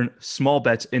can turn small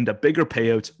bets into bigger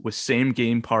payouts with same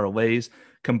game parlays.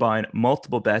 Combine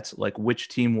multiple bets like which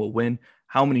team will win,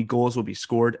 how many goals will be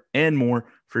scored, and more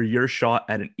for your shot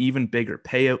at an even bigger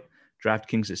payout.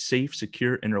 DraftKings is safe,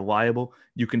 secure, and reliable.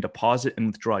 You can deposit and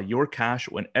withdraw your cash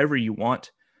whenever you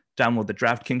want. Download the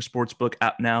DraftKings Sportsbook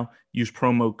app now. Use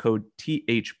promo code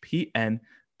THPN.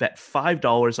 Bet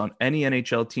 $5 on any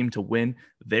NHL team to win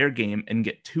their game and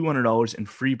get $200 in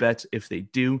free bets if they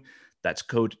do. That's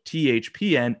code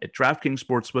THPN at DraftKings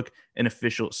Sportsbook, an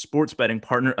official sports betting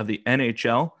partner of the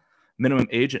NHL. Minimum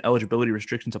age and eligibility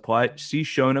restrictions apply. See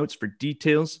show notes for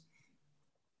details.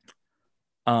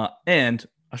 And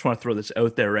I just want to throw this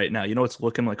out there right now. You know what's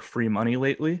looking like free money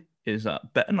lately is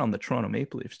betting on the Toronto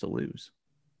Maple Leafs to lose.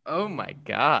 Oh my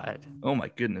God. Oh my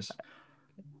goodness.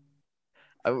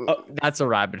 That's a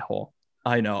rabbit hole.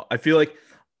 I know. I feel like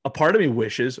a part of me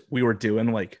wishes we were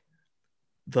doing like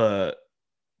when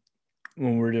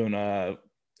we're doing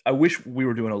I wish we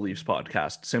were doing a Leafs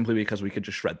podcast simply because we could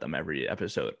just shred them every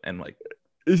episode and like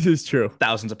this is true.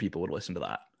 Thousands of people would listen to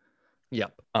that.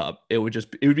 Yep. It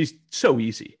would be so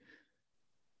easy.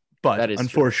 But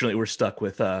unfortunately, true. We're stuck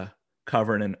with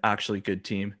covering an actually good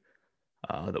team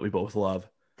that we both love.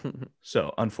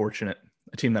 So unfortunate.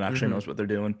 A team that actually knows what they're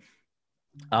doing.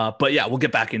 But yeah, we'll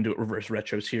get back into it. Reverse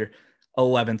retros here.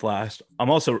 11th last. I'm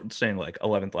also saying like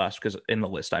 11th last because in the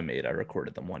list I made, I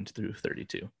recorded them 1 through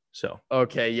 32. So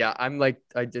okay, yeah, I'm like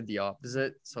I did the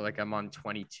opposite. So like I'm on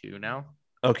 22 now.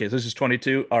 Okay, so this is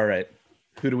 22. All right.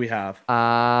 Who do we have?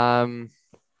 I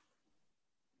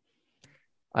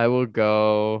will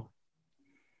go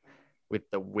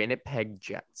with the Winnipeg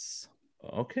Jets.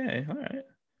 Okay, all right.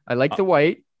 I like the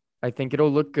white. I think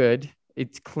it'll look good.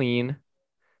 It's clean,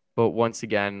 but once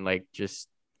again, like just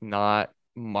not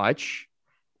much.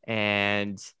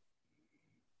 And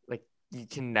like you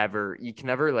can never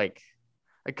like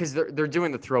because they're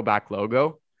doing the throwback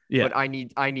logo. Yeah, but I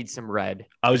need some red.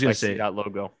 I was gonna say that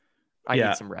logo. I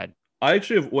need some red. I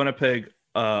actually have Winnipeg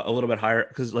a little bit higher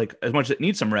because like as much as it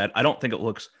needs some red, I don't think it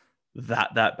looks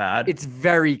that bad. It's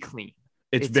very clean.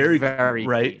 It's very right.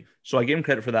 Clean. So I gave him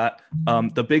credit for that.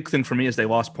 The big thing for me is they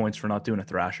lost points for not doing a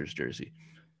Thrashers jersey.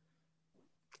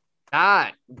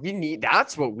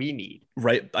 That's what we need.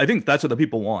 Right. I think that's what the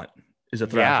people want is a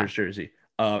Thrashers jersey.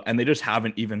 And they just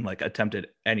haven't even like attempted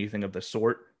anything of the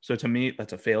sort. So to me,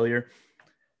 that's a failure.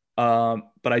 But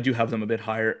I do have them a bit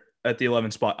higher. At the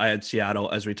 11th spot, I had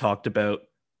Seattle, as we talked about.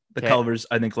 The colors,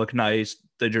 I think, look nice.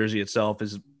 The jersey itself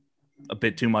is a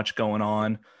bit too much going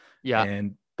on. Yeah.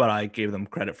 But I gave them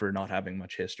credit for not having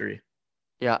much history.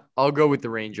 Yeah. I'll go with the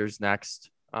Rangers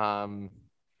next. Walmart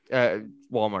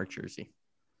jersey.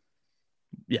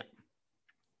 Yeah.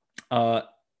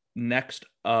 Next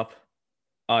up,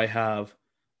 I have,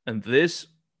 and this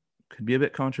could be a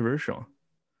bit controversial,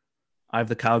 I have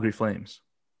the Calgary Flames.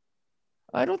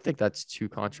 I don't think that's too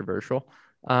controversial.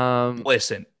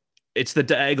 Listen, it's the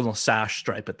diagonal sash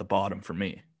stripe at the bottom for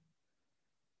me.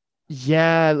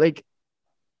 Yeah, like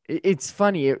it's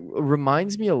funny. It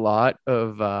reminds me a lot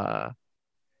of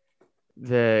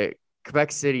the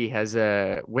Quebec City has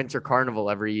a winter carnival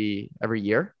every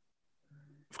year.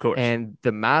 Of course. And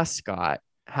the mascot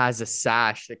has a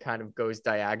sash that kind of goes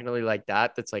diagonally like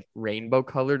that. That's like rainbow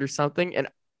colored or something. And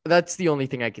that's the only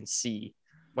thing I can see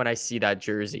when I see that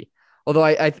jersey.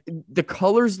 Although the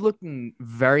colors look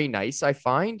very nice, I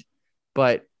find,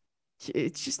 but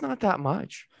it's just not that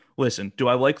much. Listen, do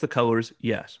I like the colors?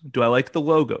 Yes. Do I like the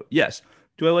logo? Yes.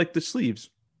 Do I like the sleeves?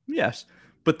 Yes.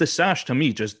 But the sash to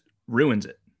me just ruins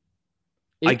it.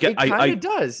 It kind of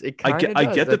does. I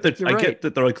get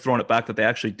that they're like throwing it back that they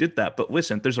actually did that. But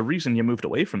listen, there's a reason you moved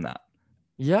away from that.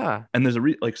 Yeah. And there's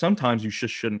like sometimes you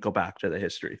just shouldn't go back to the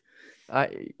history.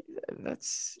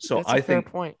 That's I fair think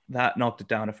point. That knocked it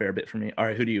down a fair bit for me. All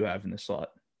right, who do you have in this slot?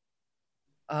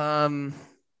 Let's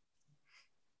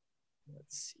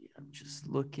see. I'm just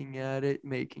looking at it,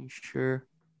 making sure,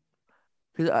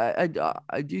 because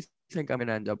I do think I'm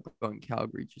gonna end up going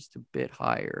Calgary just a bit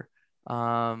higher.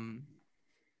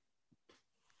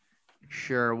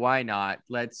 Sure, why not?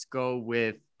 Let's go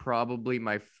with probably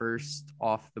my first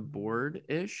off the board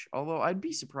ish. Although I'd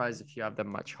be surprised if you have them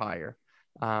much higher.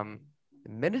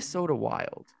 Minnesota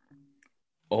Wild.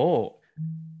 Oh,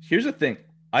 here's the thing.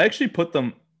 I actually put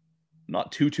them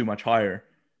not too much higher,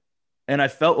 and I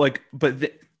felt like, but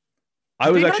I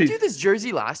was actually do this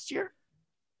jersey last year.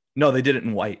 No, they did it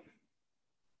in white.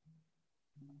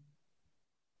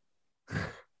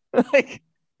 Like,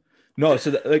 no,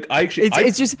 so like I actually,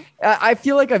 it's just I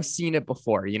feel like I've seen it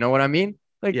before. You know what I mean?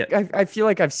 Like, yeah. I feel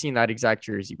like I've seen that exact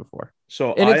jersey before.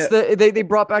 So and it's they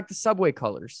brought back the Subway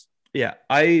colors. Yeah,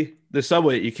 the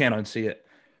Subway, you can't unsee it.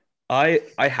 I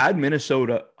had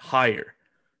Minnesota higher,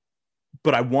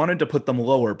 but I wanted to put them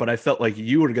lower, but I felt like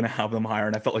you were going to have them higher.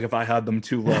 And I felt like if I had them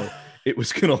too low, it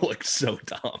was going to look so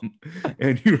dumb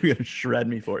and you were going to shred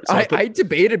me for it. So I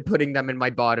debated putting them in my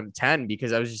bottom 10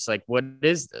 because I was just like, what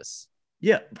is this?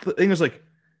 Yeah. The thing is, like,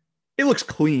 it looks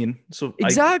clean. So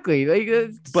exactly.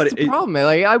 But the problem,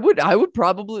 like, I would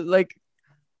probably, like,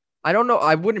 I don't know.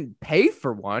 I wouldn't pay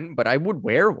for one, but I would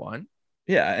wear one.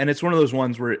 Yeah. And it's one of those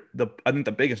ones where I think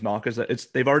the biggest knock is that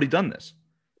they've already done this.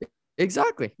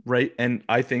 Exactly. Right. And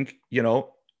I think, you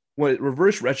know, what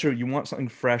reverse retro, you want something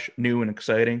fresh, new, and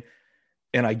exciting.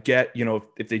 And I get, you know,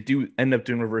 if they do end up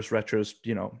doing reverse retros,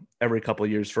 you know, every couple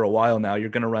of years for a while now, you're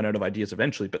going to run out of ideas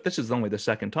eventually. But this is only the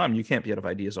second time. You can't be out of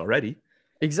ideas already.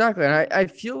 Exactly. And I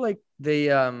feel like they,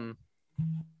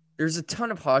 there's a ton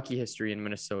of hockey history in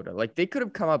Minnesota. Like, they could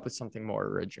have come up with something more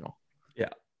original. Yeah.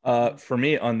 For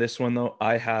me on this one, though,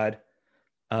 I had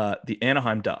the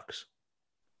Anaheim Ducks.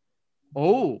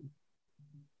 Oh.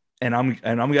 And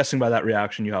I'm guessing by that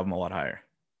reaction, you have them a lot higher.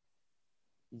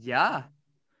 Yeah.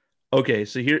 Okay,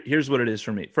 so here's what it is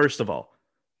for me. First of all,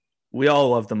 we all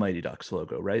love the Mighty Ducks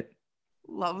logo, right?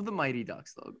 Love the Mighty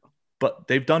Ducks logo. But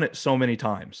they've done it so many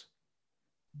times.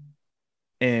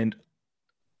 And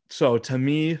so to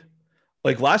me,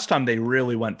 like last time they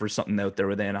really went for something out there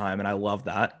with Anaheim, and I love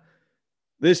that.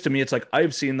 This to me, it's like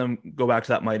I've seen them go back to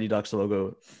that Mighty Ducks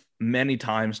logo many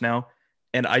times now,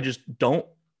 and I just don't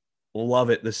love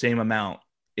it the same amount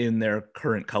in their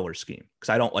current color scheme because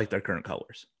I don't like their current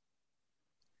colors.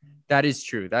 That is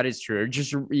true. That is true.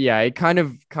 Just, yeah, it kind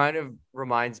of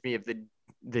reminds me of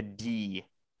the D.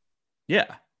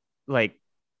 Yeah. Like,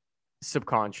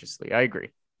 subconsciously. I agree.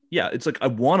 Yeah, it's like I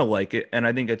want to like it, and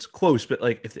I think it's close, but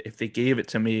like if they gave it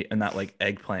to me in that like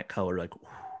eggplant color, like whew,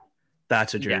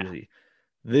 that's a jersey.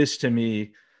 Yeah. This to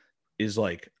me is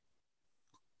like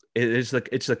it's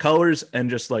the colors and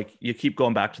just like you keep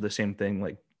going back to the same thing.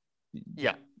 Like,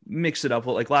 yeah, mix it up.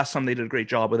 Like last time they did a great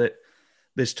job with it.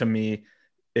 This to me,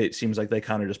 it seems like they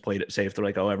kind of just played it safe. They're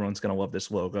like, oh, everyone's gonna love this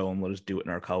logo, and we'll just do it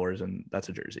in our colors, and that's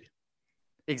a jersey.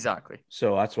 Exactly.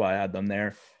 So that's why I had them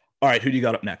there. All right, who do you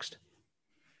got up next?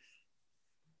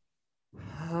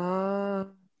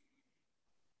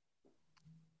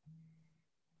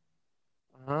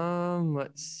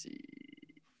 Let's see.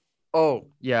 Oh,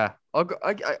 yeah. I'll go.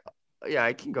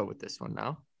 I can go with this one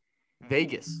now.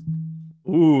 Vegas.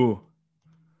 Ooh.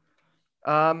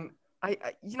 I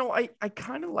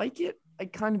kind of like it. I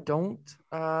kind of don't.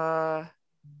 I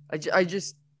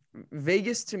just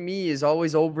Vegas to me is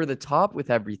always over the top with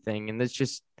everything, and that's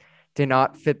just did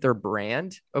not fit their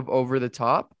brand of over the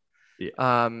top.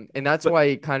 Yeah. And that's why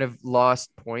it kind of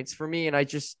lost points for me. And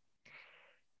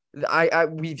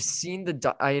we've seen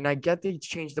and I get they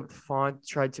changed up the font,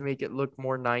 tried to make it look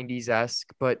more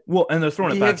 90s-esque, but and they're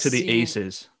throwing it back to the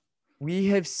Aces. We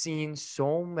have seen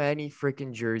so many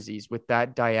freaking jerseys with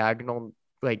that diagonal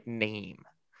like name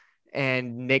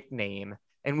and nickname.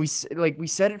 And we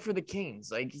said it for the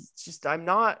Kings. Like, it's just, I'm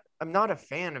not a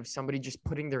fan of somebody just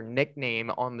putting their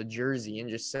nickname on the jersey and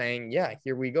just saying, yeah,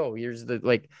 here we go. Here's the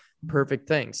like perfect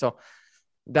thing. So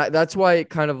that's why it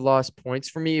kind of lost points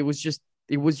for me. It was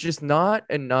just not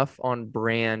enough on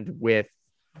brand with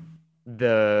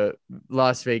the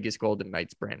Las Vegas Golden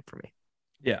Knights brand for me.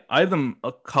 Yeah. I have them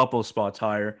a couple spots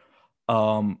higher.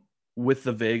 With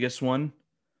the Vegas one,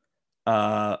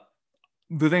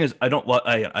 the thing is, I don't.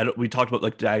 We talked about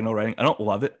like diagonal writing. I don't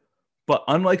love it, but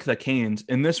unlike the Canes,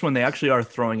 in this one they actually are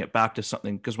throwing it back to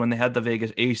something because when they had the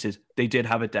Vegas Aces, they did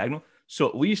have it diagonal, so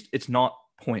at least it's not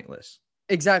pointless.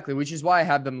 Exactly, which is why I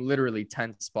have them literally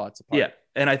 10 spots apart. Yeah,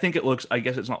 and I think it looks. I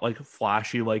guess it's not like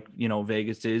flashy like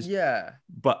Vegas is. Yeah,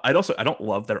 but I don't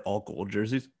love their all gold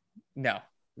jerseys. No,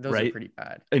 those are pretty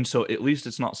bad. And so at least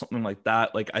it's not something like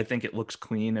that. Like I think it looks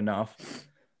clean enough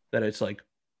that it's like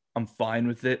I'm fine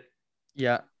with it.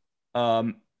 Yeah.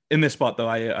 In this spot though,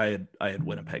 I had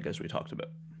Winnipeg as we talked about.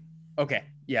 Okay.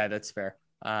 Yeah, that's fair.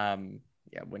 Yeah,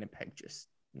 Winnipeg just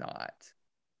not.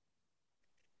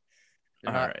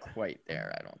 They're not quite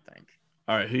there, I don't think.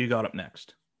 All right, who you got up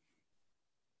next?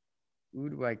 Who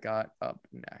do I got up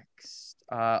next?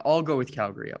 I'll go with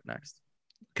Calgary up next.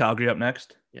 Calgary up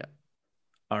next? Yeah.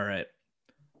 All right.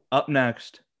 Up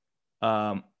next,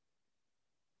 I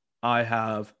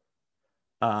have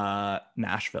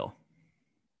Nashville.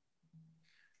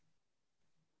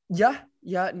 Yeah.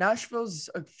 Nashville's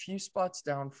a few spots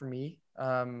down for me.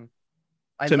 I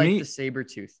like the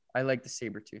Sabretooth.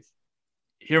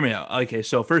 Hear me out. Okay,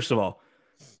 so first of all,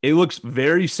 it looks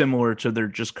very similar to their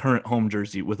just current home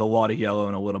jersey with a lot of yellow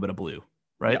and a little bit of blue,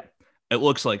 right? Yeah. It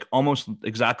looks like almost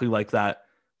exactly like that,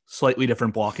 slightly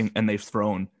different blocking, and they've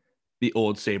thrown the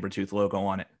old Sabretooth logo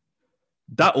on it.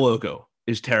 That logo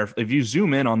is terrifying. If you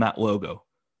zoom in on that logo,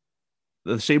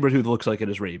 the saber-tooth looks like it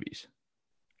has rabies.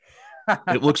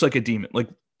 It looks like a demon. Like,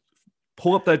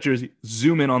 pull up that jersey,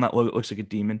 zoom in on that logo. It looks like a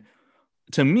demon.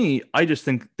 To me, I just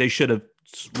think they should have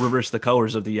reversed the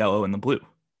colors of the yellow and the blue.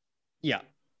 Yeah.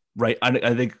 Right.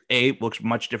 I think it looks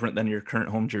much different than your current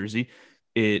home jersey.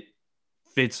 It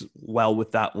fits well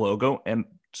with that logo. And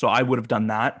so I would have done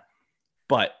that,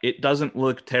 but it doesn't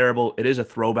look terrible. It is a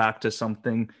throwback to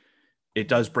something. It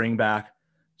does bring back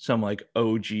some like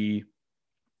OG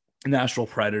Nashville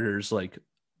Predators, like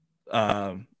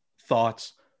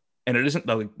thoughts. And it isn't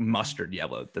the like mustard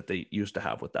yellow that they used to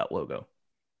have with that logo.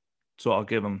 So I'll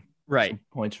give them some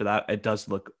points for that. It does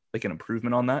look like an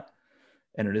improvement on that.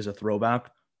 And it is a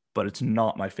throwback, but it's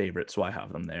not my favorite. So I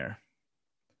have them there.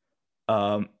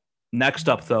 Next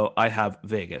up, though, I have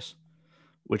Vegas,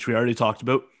 which we already talked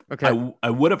about. Okay. I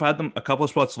would have had them a couple of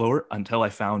spots lower until I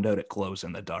found out it glows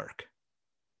in the dark.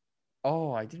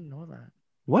 Oh, I didn't know that.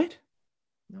 What?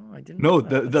 No, I didn't. No,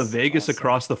 the Vegas awesome.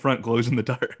 Across the front glows in the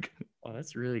dark. Oh,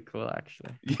 that's really cool,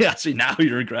 actually. Yeah, see, now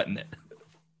you're regretting it.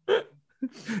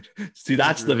 See,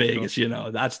 that's really the Vegas,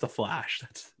 cool. That's the flash.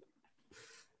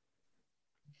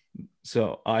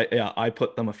 So I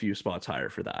put them a few spots higher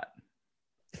for that.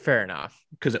 Fair enough.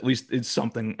 Because at least it's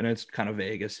something, and it's kind of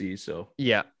Vegas-y, so.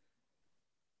 Yeah.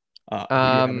 Who do you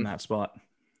have in that spot?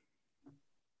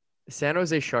 San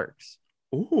Jose Sharks.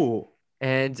 Ooh.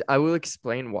 And I will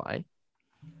explain why.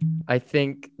 I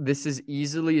think this is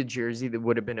easily a jersey that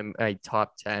would have been a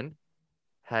top 10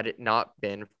 had it not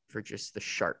been for just the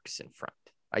Sharks in front.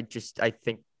 I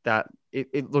think that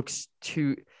it looks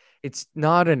it's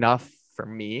not enough for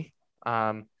me.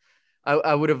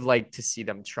 I would have liked to see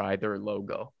them try their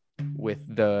logo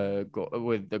with the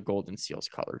Golden Seals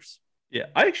colors. Yeah,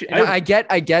 I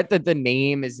get that the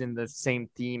name is in the same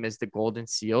theme as the Golden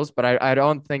Seals, but I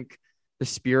don't think the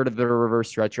spirit of the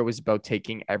reverse retro is about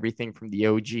taking everything from the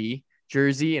OG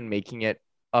jersey and making it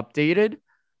updated.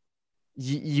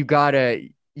 You gotta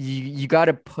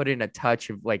put in a touch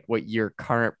of like what your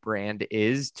current brand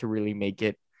is to really make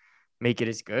it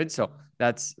as good. So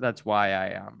that's why I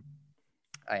am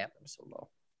them so low.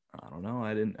 I don't know.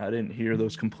 I didn't hear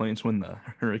those complaints when the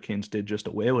Hurricanes did just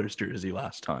a Whalers jersey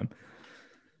last time.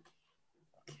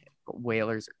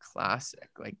 Whalers are classic.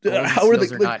 Like how are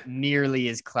they? Are not nearly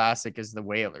as classic as the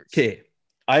Whalers. Okay,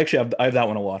 I have that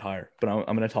one a lot higher, but I'm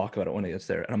going to talk about it when it gets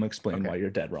there, and I'm going to explain why you're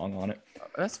dead wrong on it.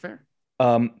 That's fair.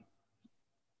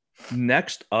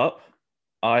 Next up,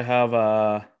 I had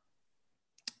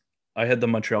the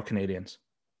Montreal Canadiens.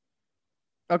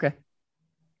 Okay.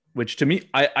 Which to me,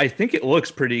 I think it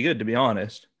looks pretty good, to be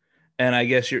honest. And I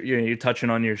guess you're touching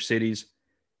on your city's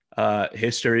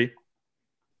history.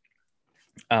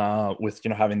 With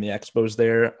having the Expos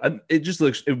there, it just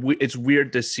looks it's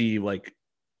weird to see like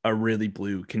a really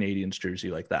blue Canadiens jersey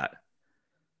like that.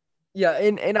 Yeah,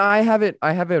 and I have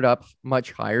it up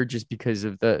much higher just because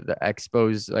of the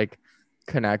Expos like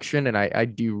connection, and I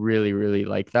do really really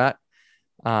like that.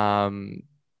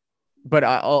 But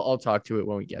I'll talk to it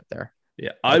when we get there.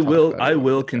 Yeah, I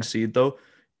will concede though,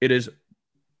 it is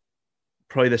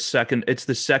probably the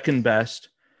second best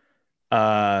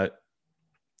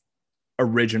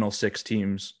original 6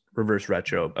 teams reverse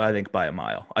retro, I think, by a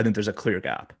mile. I think there's a clear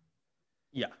gap.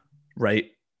 Yeah.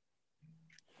 Right.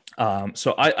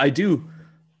 So I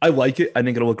like it. I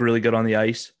think it'll look really good on the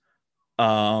ice.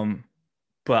 But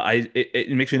it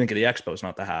makes me think of the Expos,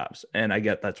 not the Habs. And I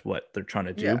get that's what they're trying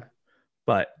to do. Yeah.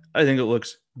 But I think it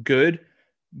looks good.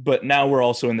 But now we're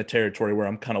also in the territory where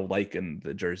I'm kind of liking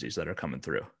the jerseys that are coming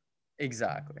through.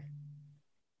 Exactly.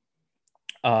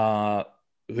 Who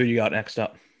you got next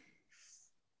up?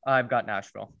 I've got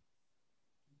Nashville.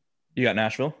 You got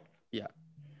Nashville? Yeah.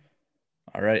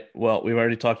 All right. Well, we've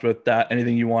already talked about that.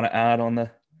 Anything you want to add on the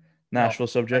Nashville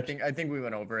subject? I think we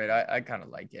went over it. I kind of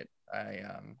like it.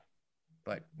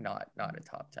 But not a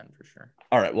top 10 for sure.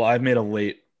 All right. Well, I've made a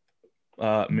late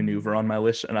maneuver on my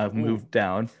list, and I've moved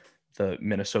down the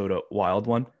Minnesota Wild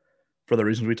one for the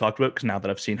reasons we talked about. Because now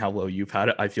that I've seen how low you've had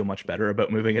it, I feel much better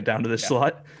about moving it down to this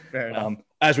slot. Fair enough.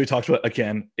 As we talked about,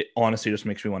 again, it honestly just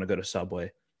makes me want to go to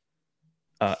Subway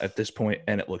at this point,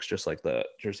 and it looks just like the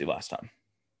jersey last time.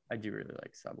 I do really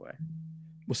like Subway.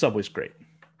 Well, Subway's great.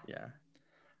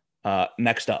 Yeah.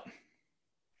 Next up.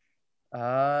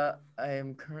 I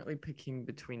am currently picking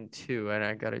between 2, and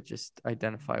I gotta just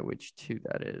identify which 2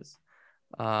 that is.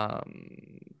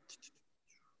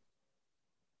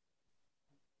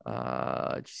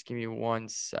 Just give me 1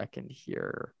 second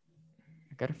here.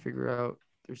 I gotta figure out.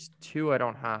 There's 2 I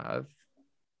don't have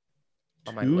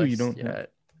on my list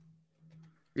yet.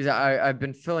 Because I've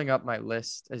been filling up my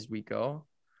list as we go.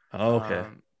 Oh, okay.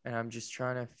 and I'm just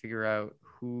trying to figure out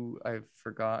who I've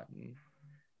forgotten.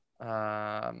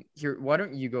 Here, why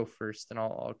don't you go first, and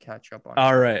I'll catch up on.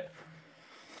 All right.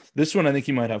 This one I think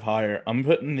you might have higher. I'm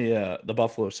putting the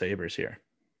Buffalo Sabres here.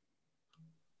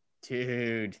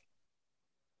 Dude,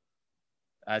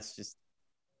 that's just,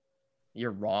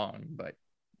 you're wrong, but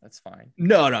that's fine.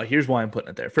 No. Here's why I'm putting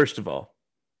it there. First of all,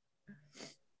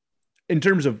 in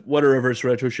terms of what a reverse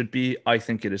retro should be, I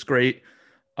think it is great.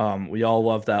 We all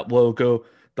love that logo.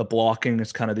 The blocking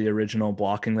is kind of the original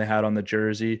blocking they had on the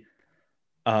jersey.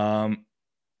 To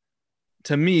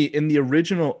me, in the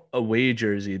original away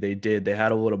jersey, they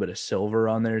had a little bit of silver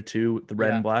on there too, the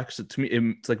red and black. So to me,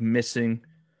 it's like missing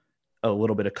a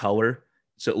little bit of color.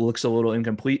 So it looks a little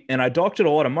incomplete. And I docked it a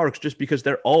lot of marks just because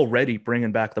they're already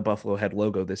bringing back the Buffalo Head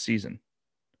logo this season.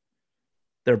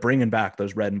 They're bringing back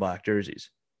those red and black jerseys.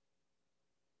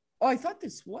 Oh, I thought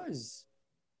this was.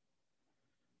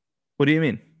 What do you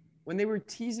mean? When they were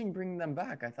teasing bringing them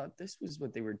back, I thought this was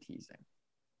what they were teasing.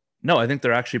 No, I think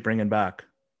they're actually bringing back.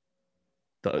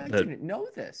 I didn't know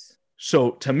this.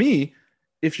 So to me,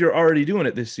 if you're already doing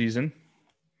it this season,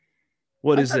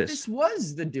 what is this? This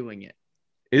was the doing it.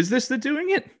 Is this the doing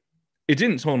it? It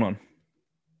didn't. Hold on.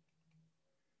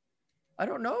 I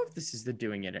don't know if this is the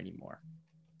doing it anymore.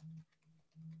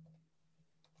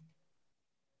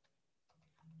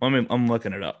 I'm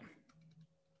looking it up.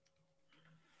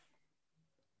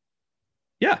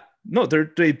 Yeah, no, they're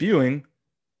debuting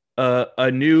a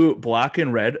new black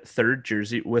and red third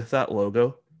jersey with that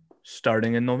logo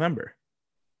starting in November.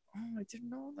 Oh, I didn't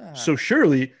know that. So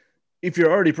surely, if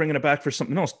you're already bringing it back for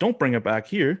something else, don't bring it back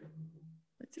here.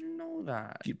 I didn't know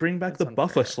that. You bring back the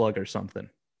Buffa Slug or something.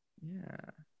 Yeah.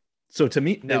 So to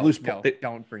me, no, they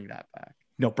don't bring that back.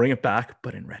 No, bring it back,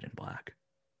 but in red and black.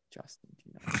 Justin,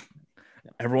 do not.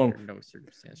 No, Everyone, under no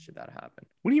circumstance should that happen.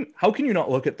 What do you? How can you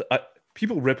not look at the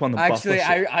people rip on the? Actually,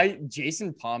 Buffalo I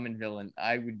Jason Pominville,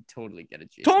 I would totally get a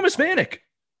Jason. Thomas Vanek.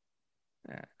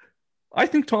 Yeah. I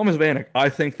think Thomas Vanek. I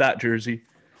think that jersey,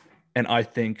 and I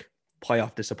think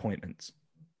playoff disappointments.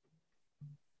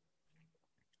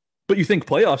 But you think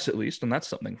playoffs at least, and that's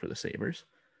something for the Sabres.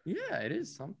 Yeah, it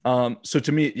is something. So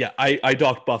to me, yeah, I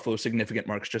docked Buffalo significant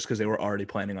marks just because they were already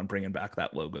planning on bringing back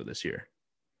that logo this year.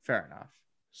 Fair enough.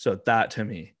 So that to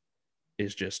me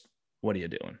is just, what are you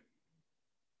doing?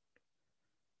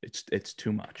 It's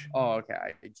too much. Oh, okay.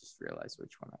 I just realized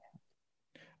which one I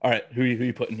have. All right, who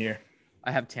you putting here?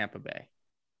 I have Tampa Bay.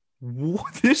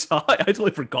 What, this high? I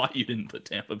totally forgot you didn't put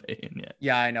Tampa Bay in yet.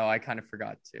 Yeah, I know. I kind of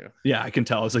forgot too. Yeah, I can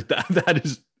tell. I was like, that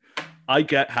is, I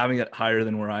get having it higher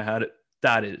than where I had it.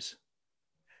 That is.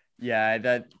 Yeah,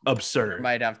 that absurd.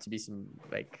 Might have to be some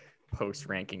like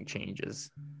post-ranking changes.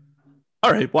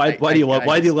 All right, why do you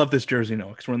love this jersey? No,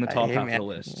 because we're in the top half of the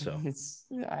list. So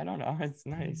I don't know. It's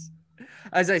nice.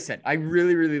 As I said, I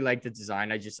really, really like the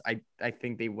design. I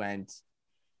think they went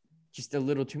just a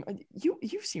little too much.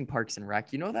 You've seen Parks and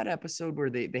Rec. You know that episode where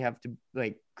they have to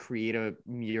like create a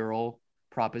mural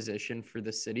proposition for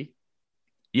the city?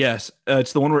 Yes,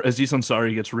 it's the one where Aziz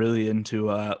Ansari gets really into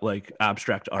like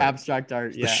abstract art.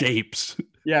 Yeah. The shapes.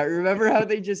 Yeah, remember how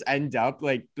they just end up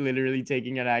like literally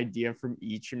taking an idea from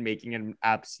each and making an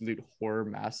absolute horror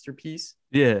masterpiece?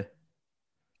 Yeah.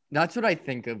 That's what I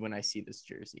think of when I see this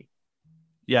jersey.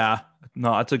 Yeah,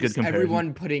 no, that's a good comparison.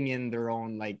 Everyone putting in their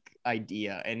own like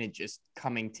idea and it just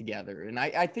coming together. And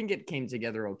I think it came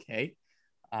together okay.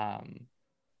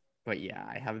 But yeah,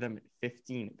 I have them at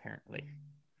 15 apparently.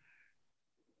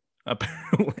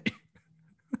 Apparently.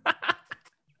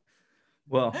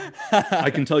 Well, I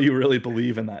can tell you really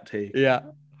believe in that take. Yeah.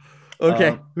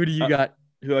 Okay. Who do you got?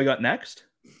 Who I got next?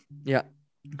 Yeah.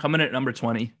 Coming at number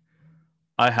 20,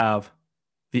 I have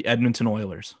the Edmonton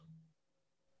Oilers.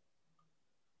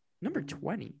 Number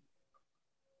 20.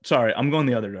 Sorry, I'm going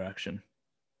the other direction.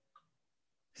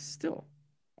 Still.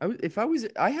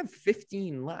 I have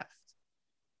 15 left.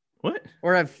 What?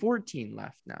 Or I have 14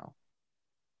 left now.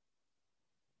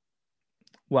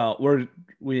 Well,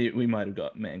 we might have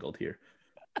got mangled here.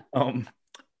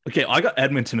 Okay, I got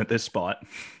Edmonton at this spot.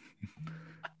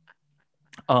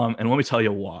 And let me tell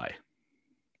you why.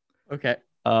 Okay.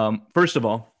 First of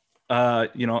all,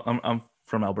 I'm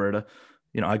from Alberta.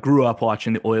 I grew up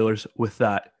watching the Oilers with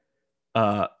that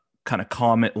kind of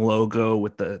Comet logo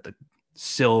with the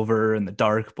silver and the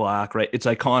dark black, right? It's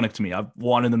iconic to me. I've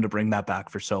wanted them to bring that back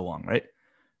for so long, right?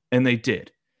 And they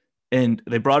did. And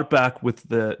they brought it back with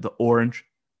the orange.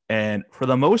 And for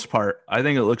the most part, I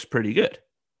think it looks pretty good,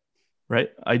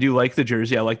 right? I do like the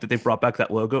jersey. I like that they brought back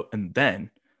that logo. And then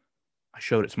I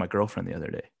showed it to my girlfriend the other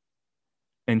day.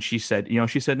 And she said,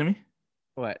 she said to me?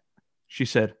 What? She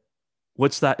said,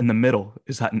 "What's that in the middle?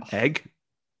 Is that an egg?"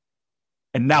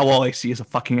 and now all I see is a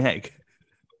fucking egg.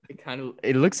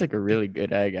 It looks like a really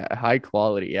good egg, a high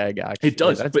quality egg. Actually, It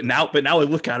does, but now I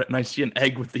look at it and I see an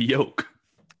egg with the yolk.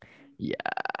 Yeah,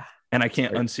 and I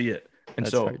can't unsee it. And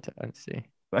that's so hard to unsee.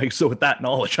 Like, so with that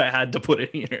knowledge, I had to put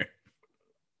it here.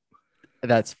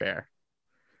 That's fair.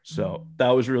 So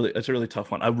that's a really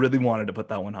tough one. I really wanted to put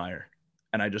that one higher,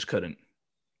 and I just couldn't.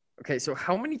 Okay, so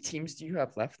how many teams do you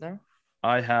have left now?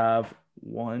 I have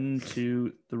 1,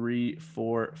 2, 3,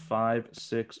 4, 5,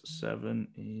 6, 7,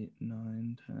 8,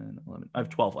 9, 10, 11. I have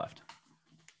 12 left.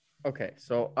 Okay,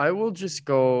 so I will just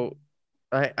go.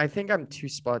 I think I'm 2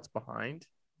 spots behind.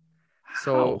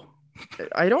 So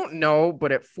I don't know,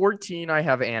 but at 14, I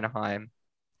have Anaheim.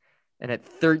 And at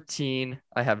 13,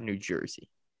 I have New Jersey.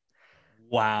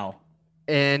 Wow.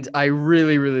 And I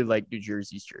really, really like New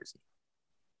Jersey's jersey.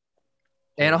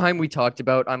 Anaheim, we talked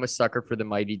about. I'm a sucker for the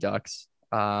Mighty Ducks.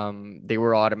 They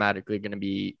were automatically going to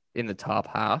be in the top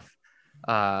half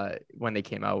when they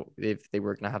came out, if they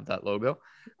were going to have that logo.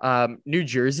 New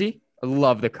Jersey, I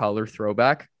love the color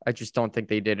throwback. I just don't think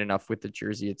they did enough with the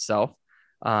jersey itself.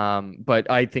 But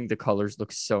I think the colors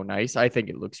look so nice. I think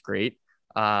it looks great.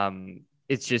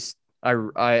 It's just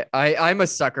I'm a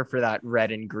sucker for that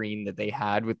red and green that they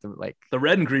had with the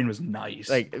red and green was nice.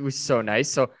 Like, it was so nice.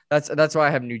 So that's why I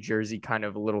have New Jersey kind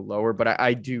of a little lower, but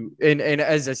I do. And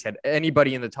as I said,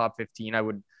 anybody in the top 15, I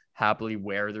would happily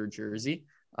wear their jersey.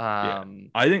 I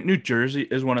think New Jersey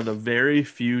is one of the very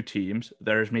few teams.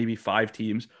 There's maybe 5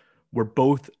 teams where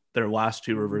both their last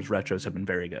 2 reverse retros have been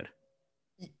very good.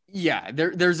 Yeah,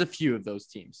 there's a few of those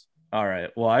teams. All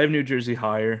right. Well, I have New Jersey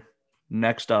higher.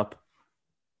 Next up,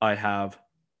 I have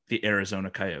the Arizona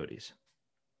Coyotes.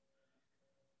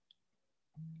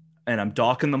 And I'm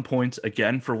docking them points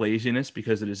again for laziness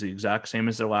because it is the exact same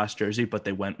as their last jersey, but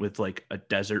they went with like a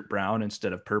desert brown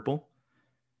instead of purple.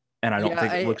 And I don't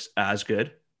think it looks as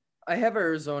good. I have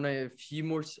Arizona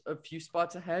a few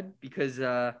spots ahead because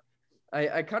I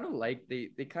kind of like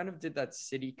they kind of did that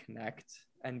City Connect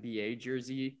NBA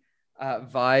jersey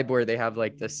vibe where they have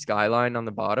like the skyline on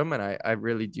the bottom, and I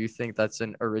really do think that's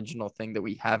an original thing that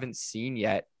we haven't seen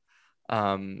yet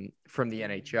from the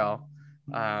NHL.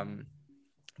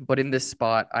 But in this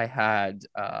spot, I had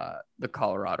the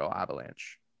Colorado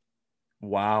Avalanche.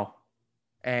 Wow.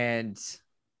 And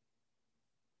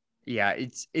yeah,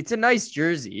 it's a nice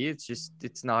jersey.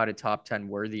 It's not a top 10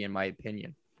 worthy in my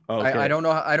opinion. Okay. I don't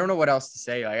know what else to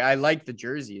say. Like, I like the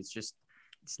jersey. It's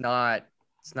not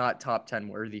top 10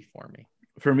 worthy for me.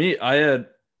 For me, I had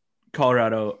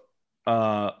Colorado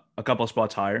a couple of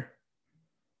spots higher.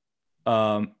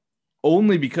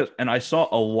 Only because, and I saw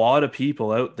a lot of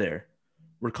people out there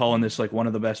were calling this like one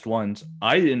of the best ones.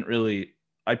 I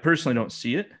personally don't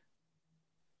see it,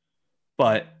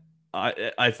 but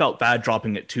I felt bad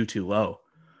dropping it too low.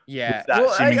 Yeah.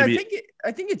 Well,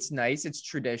 I think it's nice. It's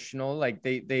traditional. Like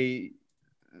there's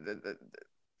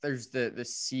the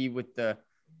C with the,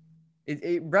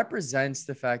 it represents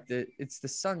the fact that it's the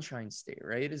Sunshine State,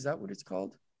 right? Is that what it's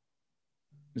called?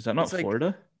 Is that not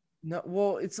Florida? No.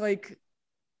 Well, it's like,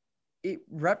 it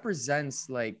represents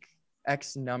like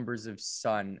X numbers of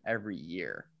sun every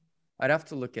year. I'd have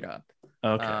to look it up.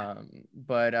 Okay.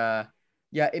 But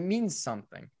yeah, it means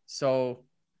something. So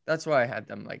that's why I had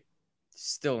them like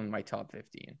still in my top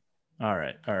 15. All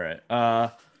right.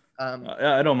 I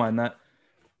don't mind that.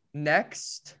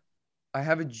 Next, I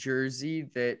have a jersey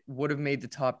that would have made the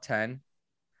top 10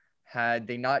 had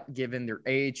they not given their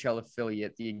AHL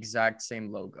affiliate the exact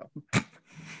same logo. I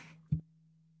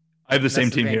have the same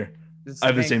team here. I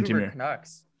have the same team here.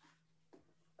 Canucks.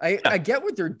 I get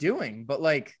what they're doing, but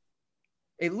like,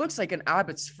 it looks like an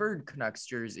Abbotsford Canucks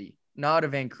jersey, not a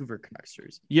Vancouver Canucks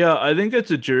jersey. Yeah, I think it's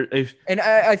a jersey. And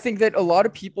I think that a lot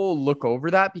of people look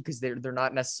over that because they're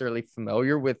not necessarily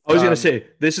familiar with. I was going to say,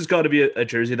 this has got to be a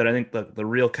jersey that I think the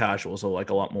real casuals will like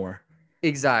a lot more.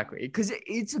 Exactly. Because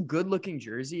it's a good looking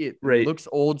jersey. It looks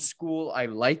old school. I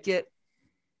like it.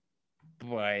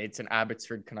 But it's an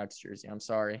Abbotsford Canucks jersey. I'm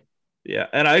sorry. Yeah.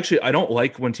 And I don't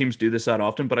like when teams do this that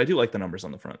often, but I do like the numbers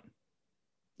on the front.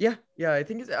 Yeah. I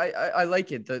think I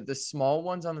like it. The small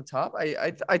ones on the top.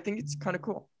 I think it's kind of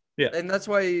cool. Yeah. And that's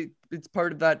why it's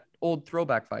part of that old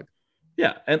throwback vibe.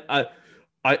 Yeah. And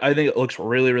I think it looks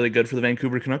really, really good for the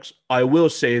Vancouver Canucks. I will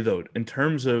say though, in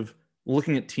terms of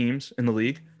looking at teams in the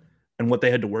league and what they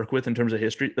had to work with in terms of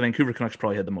history, the Vancouver Canucks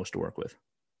probably had the most to work with.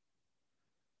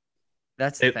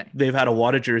 That's the thing. They've had a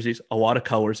lot of jerseys, a lot of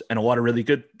colors, and a lot of really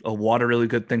good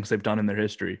things they've done in their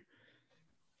history.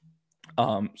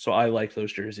 So I like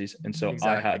those jerseys, and so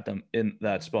exactly. I had them in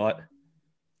that spot.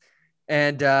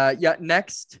 And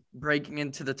next, breaking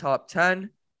into the top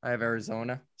 10, I have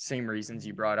Arizona. Same reasons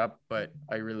you brought up, but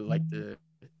I really like the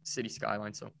city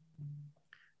skyline, so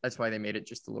that's why they made it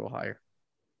just a little higher.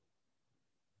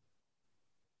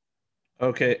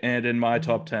 Okay, and in my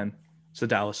top 10, it's the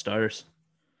Dallas Stars.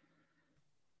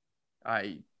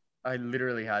 I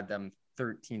literally had them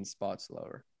 13 spots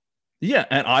lower. Yeah,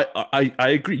 and I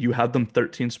agree. You had them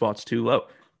 13 spots too low.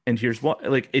 And here's what,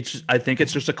 like, I think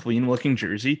it's just a clean looking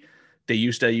jersey. They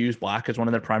used to use black as one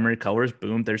of their primary colors.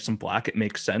 Boom, there's some black. It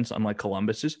makes sense, unlike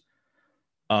Columbus's.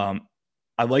 I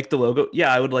like the logo.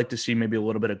 Yeah, I would like to see maybe a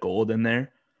little bit of gold in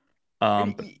there.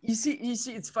 But You see,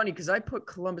 it's funny because I put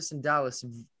Columbus and Dallas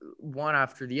one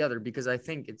after the other because I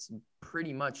think it's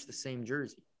pretty much the same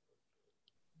jersey.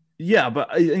 yeah,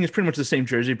 but I think it's pretty much the same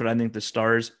jersey, but I think the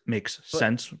Stars makes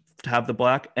sense to have the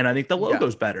black, and I think the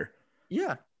logo's better.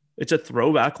 Yeah. It's a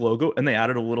throwback logo, and they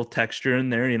added a little texture in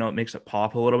there. You know, it makes it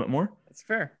pop a little bit more. That's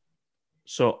fair.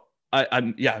 So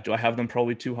I'm do I have them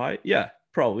probably too high? Yeah,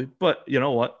 probably. But you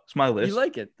know what? It's my list. You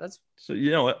like it. That's so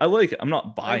you know what? I like it. I'm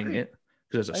not buying it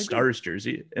because it's a Stars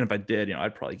jersey. And if I did, you know,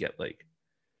 I'd probably get like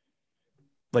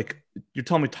you're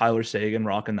telling me Tyler Sagan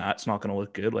rocking that's not gonna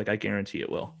look good. Like I guarantee it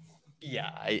will. Yeah,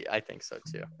 I think so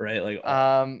too. Right? Like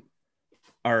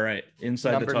all right.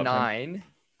 Inside number the top 9. 10.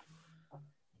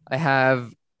 I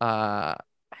have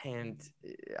and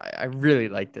I really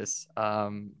like this.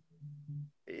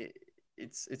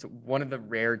 It's one of the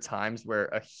rare times where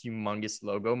a humongous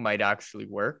logo might actually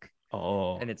work.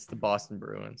 Oh. And it's the Boston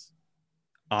Bruins.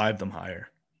 I have them higher.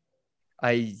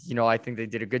 I think they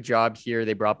did a good job here.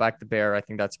 They brought back the bear. I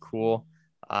think that's cool.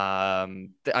 I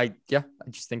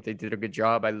just think they did a good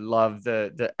job. I love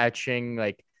the etching,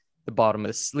 like the bottom of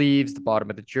the sleeves, the bottom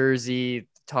of the jersey, the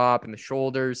top and the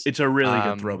shoulders. It's a really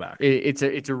good throwback. It's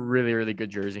a really, really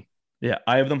good jersey. Yeah,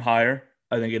 I have them higher.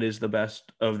 I think it is the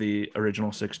best of the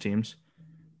original 6 teams.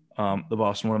 The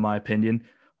Boston one, in my opinion.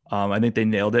 I think they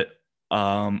nailed it.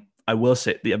 I will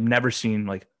say I've never seen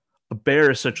like a bear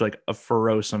is such like a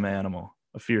fearsome animal,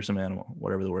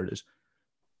 whatever the word is.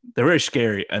 They're very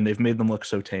scary, and they've made them look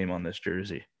so tame on this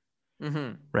jersey.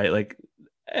 Mm-hmm. Right? Like,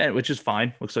 which is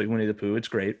fine. Looks like Winnie the Pooh. It's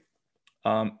great.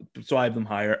 So I have them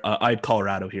higher. I had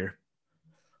Colorado here.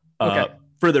 Okay.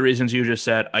 For the reasons you just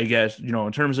said, I guess, you know,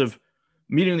 in terms of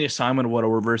meeting the assignment of what a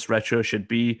reverse retro should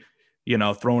be, you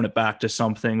know, throwing it back to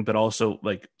something, but also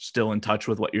like still in touch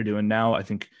with what you're doing now. I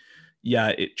think, yeah,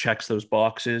 it checks those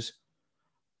boxes.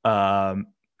 But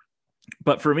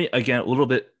for me, again, a little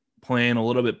bit plain, a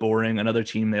little bit boring. Another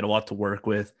team they had a lot to work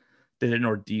with. They did an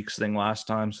Nordiques thing last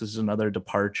time, so this is another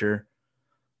departure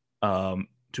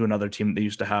to another team they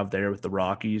used to have there with the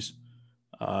Rockies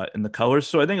in the colors.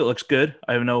 So I think it looks good.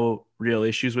 I have no real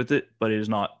issues with it, but it is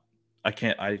not. I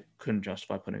couldn't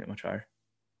justify putting it much higher.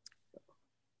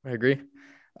 I agree.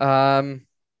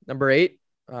 Number 8.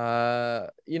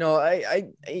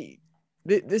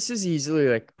 This is easily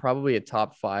like probably a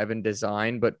top 5 in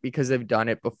design, but because they've done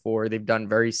it before, they've done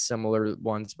very similar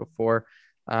ones before.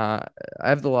 I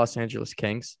have the Los Angeles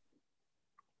Kings.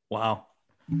 Wow.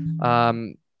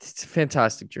 It's a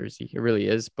fantastic jersey. It really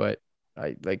is, but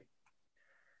I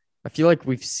feel like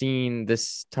we've seen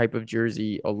this type of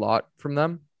jersey a lot from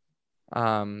them.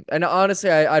 And honestly,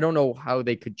 I don't know how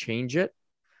they could change it.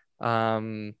 They're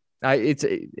in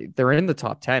the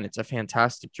top 10. It's a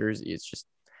fantastic jersey. It's just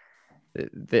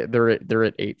they're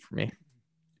at 8 for me.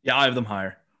 Yeah, I have them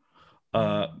higher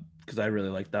because I really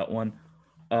like that one.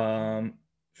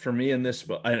 For me in this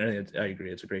spot, I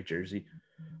agree. It's a great jersey.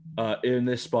 In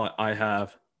this spot, I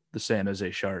have the San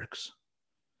Jose Sharks.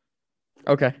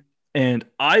 Okay. And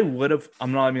I'm not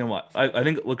even gonna lie. I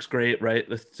think it looks great, right?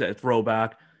 It's a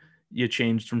throwback. You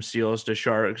changed from Seals to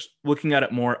Sharks. Looking at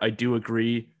it more, I do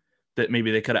agree that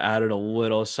maybe they could have added a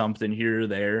little something here or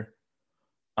there.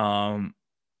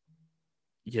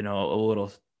 You know, a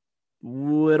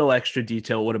little extra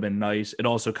detail would have been nice. It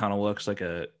also kind of looks like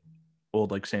a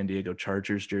old like San Diego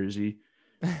Chargers jersey.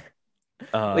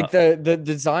 Like the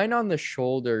design on the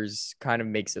shoulders kind of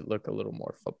makes it look a little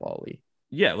more football-y.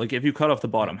 Yeah, like if you cut off the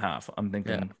bottom half, I'm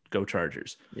thinking go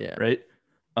Chargers. Yeah. Right.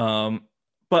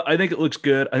 But I think it looks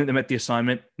good. I think they met the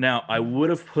assignment. Now, I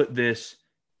would have put this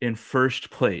in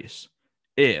first place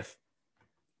if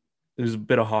there's a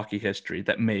bit of hockey history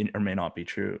that may or may not be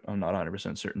true. I'm not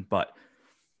 100% certain, but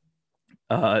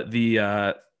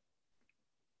the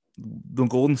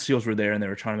Golden Seals were there and they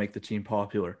were trying to make the team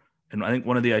popular. And I think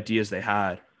one of the ideas they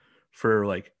had for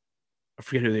like, I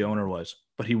forget who the owner was,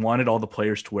 but he wanted all the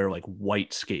players to wear like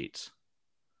white skates.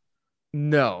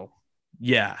 No.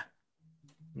 Yeah.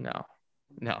 No.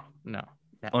 Let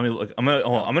me look. I'm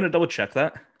gonna double check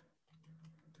that.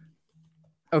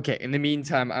 Okay. In the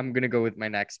meantime, I'm gonna go with my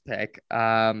next pick.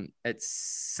 At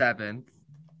 7th,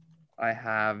 I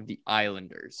have the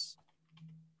Islanders.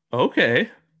 Okay.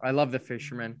 I love the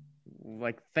Fishermen.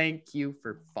 Like, thank you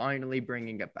for finally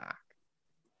bringing it back.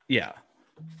 Yeah.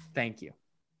 Thank you.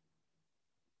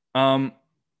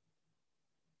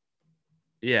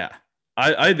 Yeah.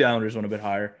 I had the Islanders one a bit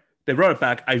higher. They brought it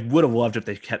back. I would have loved if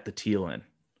they kept the teal in.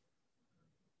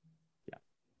 Yeah.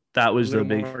 That A was the little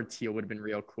big. more teal would have been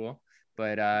real cool.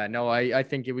 But no, I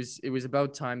think it was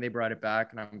about time they brought it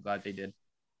back, and I'm glad they did.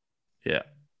 Yeah.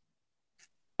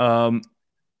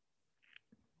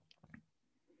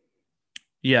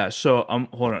 Yeah. So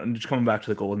hold on. I'm just coming back to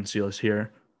the Golden Seals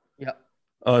here. Yeah.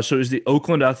 So it was the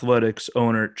Oakland Athletics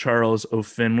owner Charles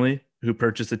O'Finley who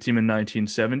purchased the team in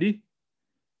 1970.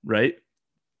 Right.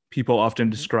 People often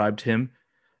described him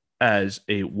as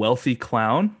a wealthy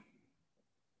clown.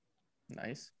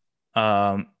 Nice.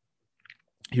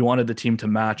 He wanted the team to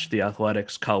match the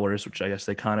Athletics colors, which I guess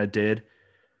they kind of did.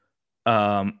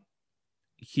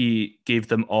 He gave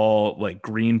them all like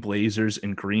green blazers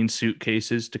and green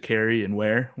suitcases to carry and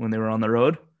wear when they were on the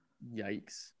road.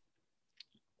 Yikes.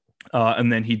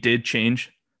 And then he did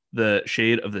change the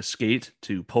shade of the skate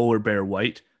to polar bear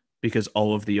white because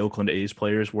all of the Oakland A's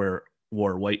players wore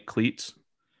white cleats.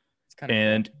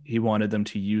 And cool. He wanted them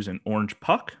to use an orange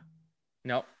puck.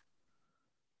 Nope.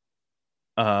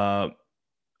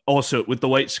 Also, with the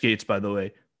white skates, by the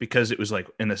way, because it was like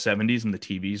in the 70s and the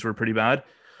TVs were pretty bad,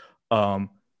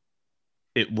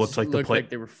 it looked like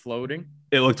they were floating.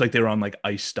 It looked like they were on like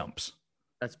ice stumps.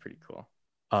 That's pretty cool.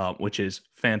 Which is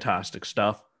fantastic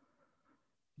stuff.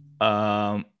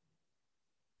 They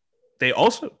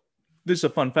also, this is a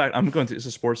fun fact. I'm going through this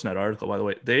is a Sportsnet article, by the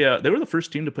way. They were the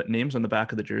first team to put names on the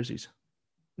back of the jerseys.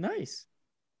 Nice.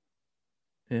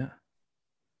 Yeah.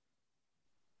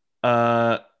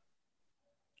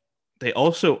 They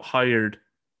also hired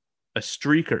a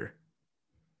streaker,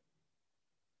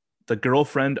 the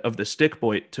girlfriend of the stick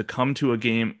boy, to come to a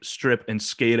game, strip, and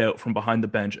skate out from behind the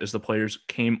bench as the players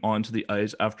came onto the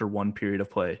ice after one period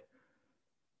of play.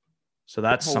 So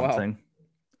that's something. Wow.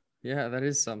 Yeah, that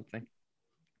is something.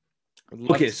 I'd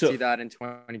love to see that in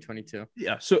 2022.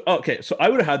 Yeah. So I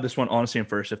would have had this one honestly in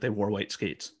first if they wore white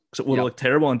skates, because it would have looked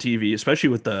terrible on TV, especially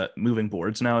with the moving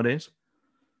boards nowadays.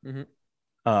 Mm-hmm.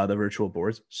 The virtual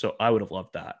boards. So I would have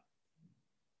loved that.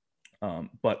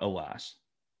 But alas,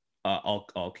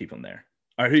 I'll keep them there.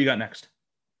 All right, who you got next?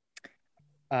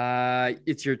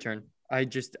 It's your turn. I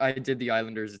did the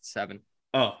Islanders at 7.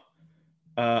 Oh,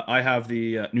 I have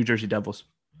the New Jersey Devils.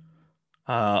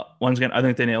 Once again, I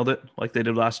think they nailed it like they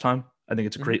did last time. I think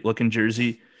it's a great looking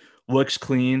jersey. Looks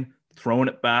clean, throwing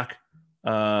it back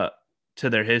to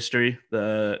their history,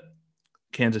 the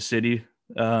Kansas City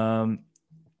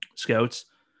Scouts.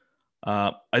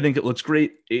 I think it looks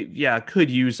great. It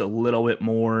could use a little bit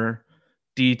more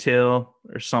detail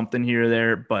or something here or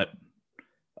there, but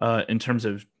in terms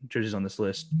of jerseys on this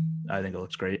list, I think it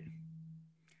looks great.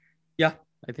 Yeah,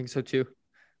 I think so too.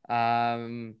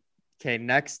 Okay,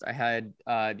 next I had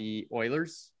the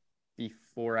Oilers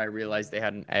before I realized they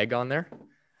had an egg on there.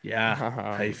 Yeah,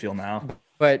 how you feel now?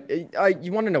 But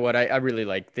you want to know what I really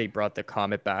like? They brought the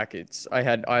Comet back. I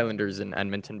had Islanders and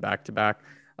Edmonton back to back.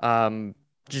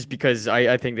 Just because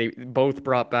I think they both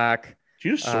brought back. Do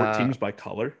you just sort teams by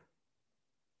color?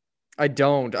 I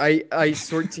don't. I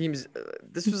sort teams.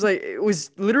 It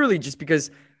was literally just because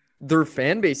their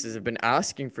fan bases have been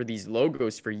asking for these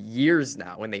logos for years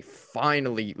now, and they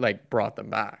finally brought them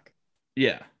back.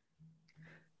 Yeah.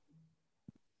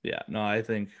 Yeah. No, I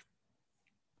think.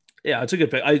 Yeah, it's a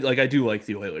good pick. I do like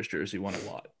the Oilers jersey one a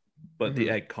lot, but the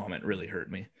egg comment really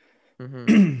hurt me.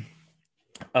 Mm-hmm.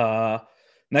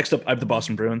 Next up, I have the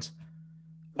Boston Bruins.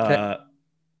 Okay.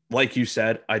 Like you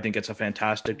said, I think it's a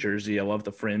fantastic jersey. I love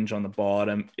the fringe on the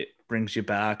bottom. It brings you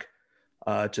back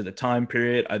to the time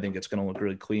period. I think it's going to look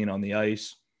really clean on the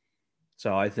ice.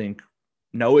 So I think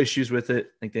no issues with it.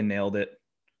 I think they nailed it.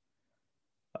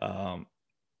 And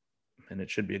it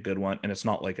should be a good one. And it's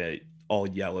not like a all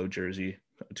yellow jersey.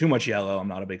 Too much yellow, I'm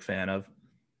not a big fan of.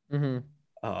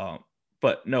 Mm-hmm.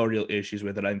 But no real issues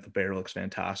with it. I think the bear looks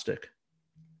fantastic.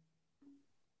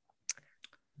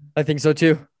 I think so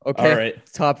too. Okay. All right.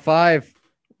 Top 5.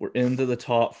 We're into the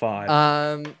top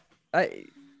 5. I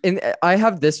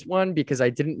have this one because I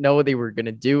didn't know they were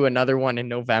gonna do another one in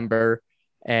November,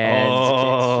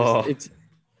 and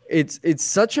it's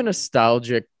such a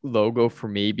nostalgic logo for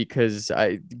me because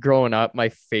growing up, my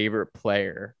favorite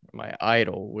player, my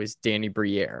idol, was Danny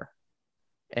Briere.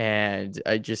 And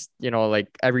I just,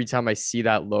 every time I see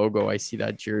that logo, I see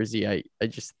that jersey, I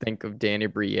just think of Danny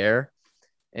Briere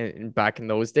and back in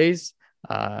those days.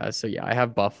 So yeah, I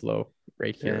have Buffalo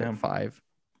right here Damn. at 5.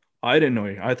 I didn't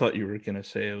know. I thought you were gonna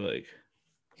say like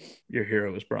your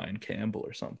hero was Brian Campbell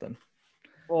or something.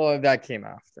 Well, that came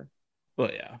after.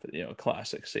 Well, yeah, but,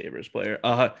 classic Sabres player.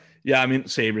 Yeah, I mean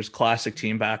Sabres classic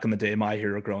team back in the day. My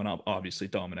hero growing up, obviously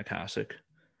Dominic Hasek.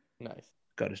 Nice.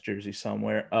 Got his jersey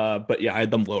somewhere. But yeah, I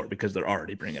had them lower because they're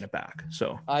already bringing it back.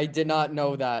 So I did not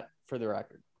know that for the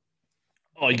record.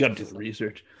 oh, you got to do the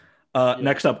research. Yeah.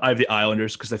 Next up, I have the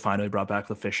Islanders because they finally brought back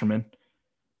the Fishermen.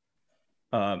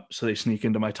 So they sneak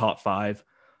into my top 5.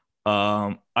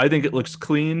 I think it looks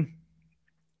clean.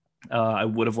 I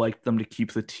would have liked them to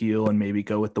keep the teal and maybe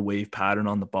go with the wave pattern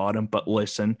on the bottom. But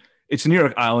listen, it's New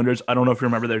York Islanders. I don't know if you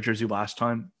remember their jersey last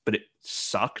time, but it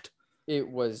sucked. It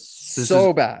was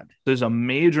so bad. There's a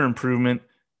major improvement.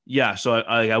 Yeah, so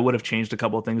I would have changed a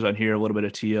couple of things on here, a little bit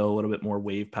of teal, a little bit more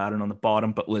wave pattern on the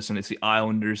bottom. But listen, it's the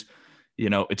Islanders.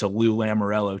 It's a Lou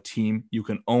Lamoriello team. You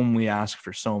can only ask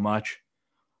for so much.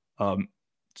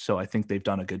 So I think they've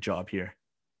done a good job here.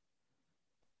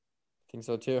 I think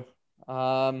so too.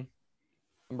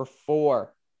 Number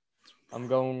 4, I'm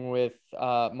going with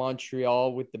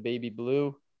Montreal with the baby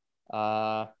blue.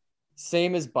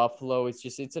 Same as Buffalo.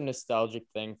 It's a nostalgic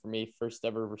thing for me. First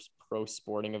ever pro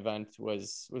sporting event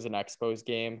was an Expos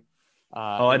game.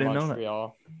 I didn't Montreal.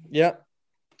 know that.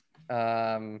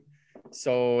 Yep.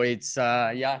 So it's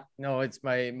it's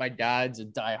my dad's a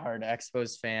diehard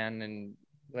Expos fan, and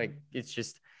like it's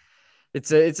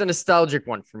a nostalgic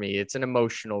one for me. It's an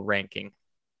emotional ranking.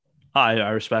 I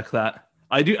respect that.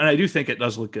 I do think it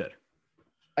does look good.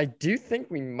 I do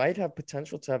think we might have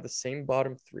potential to have the same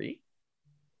bottom 3.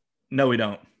 No, we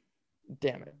don't.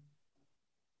 Damn it.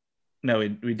 No,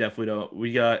 we definitely don't.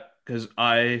 We got because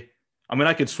I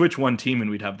could switch one team and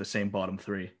we'd have the same bottom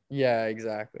 3. Yeah,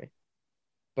 exactly.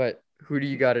 But who do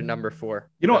you got at number 4?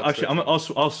 You know what? Actually,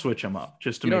 I'll switch them up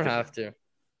just to you make. You don't have to.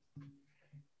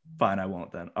 Fine, I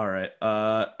won't then. All right.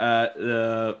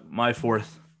 My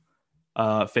 4th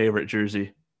favorite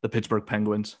jersey, the Pittsburgh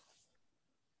Penguins.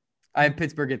 I have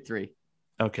Pittsburgh at 3.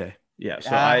 Okay. Yeah.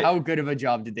 So how good of a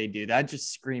job did they do? That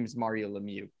just screams Mario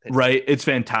Lemieux. Pittsburgh. Right. It's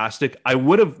fantastic. I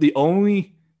would have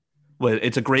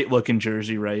it's a great looking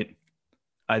jersey, right?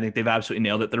 I think they've absolutely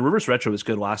nailed it. The reverse retro was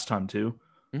good last time too.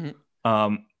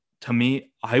 Mm-hmm. To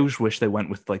me, I just wish they went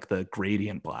with like the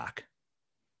gradient black.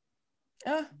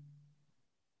 Yeah.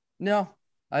 No,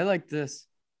 I like this.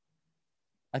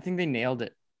 I think they nailed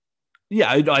it.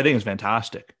 Yeah, I think it's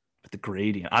fantastic. But the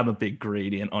gradient, I'm a big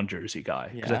gradient on jersey guy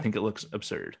because I think it looks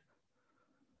absurd.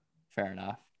 Fair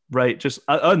enough. Right. Just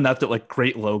other than that, like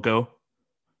great logo.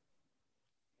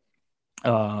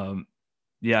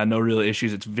 Yeah, no real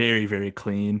issues. It's very, very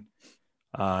clean.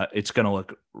 It's going to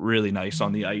look really nice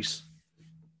on the ice.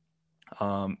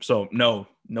 So no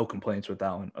complaints with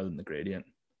that one other than the gradient.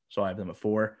 So I have them at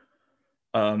 4.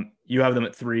 You have them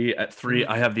at 3. At 3,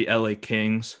 I have the LA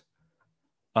Kings.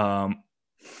 I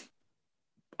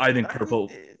think purple.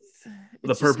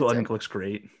 The purple, I think, looks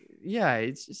great. Yeah,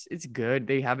 it's good.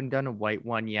 They haven't done a white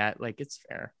one yet. Like, it's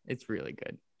fair. It's really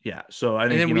good. Yeah. So I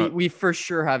think, and then we for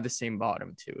sure have the same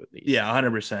bottom too, at least. Yeah,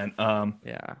 100%.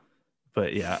 Yeah.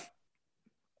 But yeah.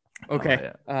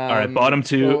 Okay. All right. Bottom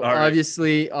 2. Well,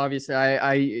 obviously,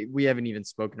 we haven't even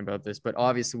spoken about this, but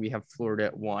obviously we have Florida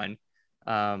at 1.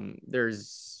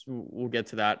 We'll get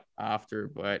to that after,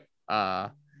 but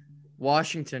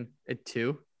Washington at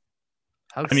 2.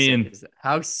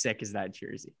 How sick is that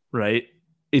jersey? Right.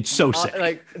 It's so sick.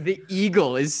 Like the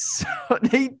Eagle is so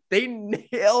they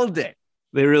nailed it.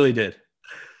 They really did.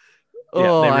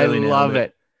 Oh, yeah, really I love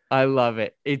it. I love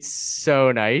it. It's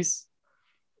so nice.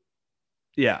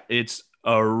 Yeah, it's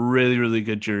a really, really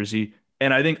good jersey.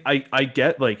 And I think I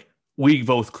get like we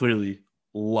both clearly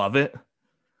love it.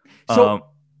 So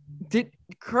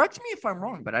correct me if I'm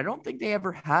wrong, but I don't think they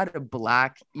ever had a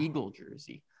black Eagle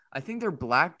jersey. I think their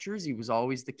black jersey was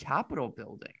always the Capitol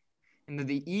building. And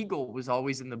the Eagle was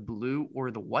always in the blue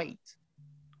or the white.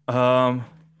 I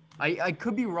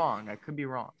could be wrong. I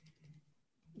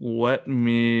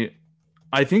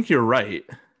think you're right.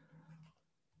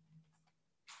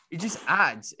 It just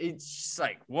adds. It's just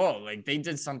like, whoa, like they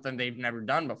did something they've never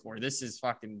done before. This is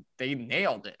they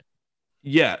nailed it.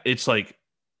 Yeah, it's like,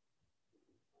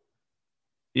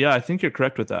 yeah, I think you're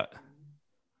correct with that.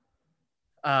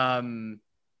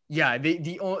 Yeah,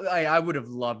 I would have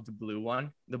loved the blue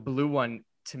one. The blue one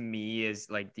to me is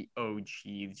like the OG,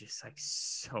 just like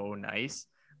so nice.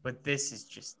 But this is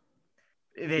just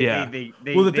they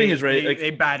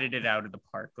batted it out of the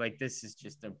park. Like this is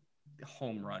just a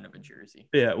home run of a jersey.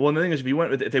 Yeah, well, the thing is,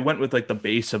 if they went with like the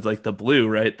base of like the blue,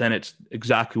 right, then it's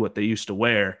exactly what they used to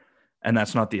wear. And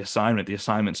that's not the assignment. The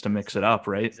assignment's to mix it up,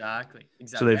 right? Exactly.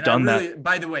 So they've done that.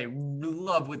 By the way,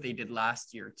 love what they did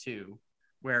last year too,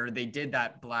 where they did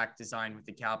that black design with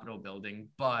the Capitol building,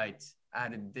 but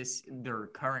added their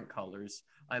current colors.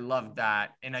 I love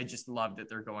that. And I just love that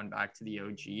they're going back to the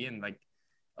OG and like,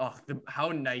 how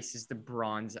nice is the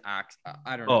bronze axe?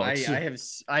 I don't know.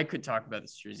 I could talk about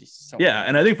this jersey so much.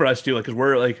 And I think for us too, like, because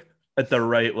we're like at the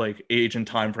right like age and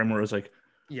time frame where it was like,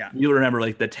 you remember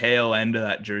like the tail end of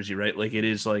that jersey, right? Like it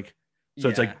is like, so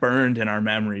it's like burned in our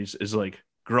memories. Is like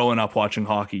growing up watching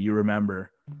hockey. You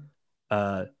remember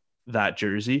that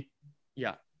jersey?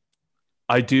 Yeah,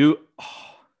 I do.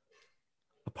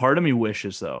 A part of me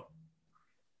wishes though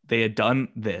they had done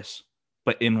this,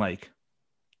 but in like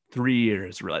 3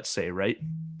 years, let's say, right?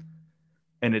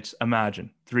 And it's,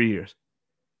 imagine 3 years.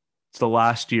 It's the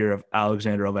last year of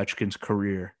Alexander Ovechkin's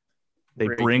career. They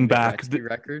bring back the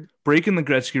record, breaking the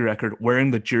Gretzky record,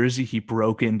 wearing the jersey he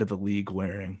broke into the league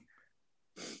wearing.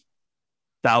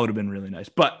 That would have been really nice.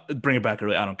 But bring it back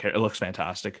early. I don't care. It looks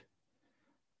fantastic.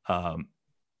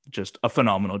 Just a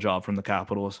phenomenal job from the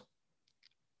Capitals.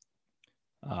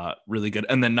 Really good.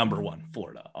 And then number 1,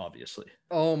 Florida, obviously.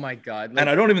 Oh my God. And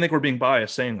I don't even think we're being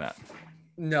biased saying that.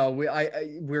 No,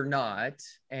 we're not.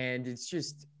 And it's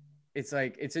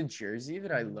like, it's a jersey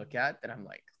that I look at that I'm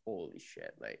like, holy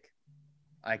shit. Like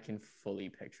I can fully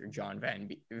picture John Van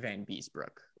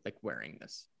Beesbrook like wearing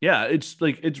this. Yeah. It's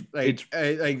like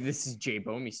this is Jay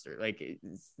Bomeister. Like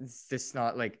it's this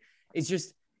not like,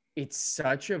 it's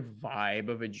such a vibe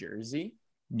of a jersey.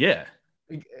 Yeah.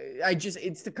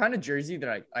 It's the kind of jersey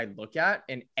that I look at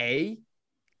and I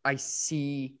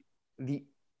see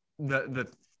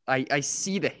I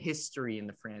see the history in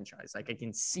the franchise. Like I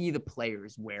can see the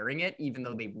players wearing it, even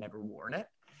though they've never worn it.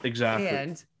 Exactly.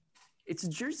 And it's a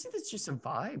jersey that's just a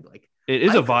vibe. Like it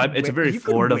is a vibe. It's a very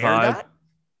Florida vibe.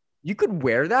 You could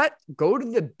wear that, go to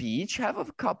the beach, have a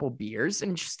couple beers,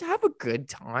 and just have a good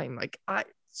time. Like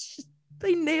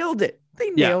they nailed it.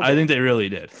 I think they really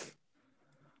did.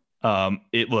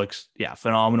 It looks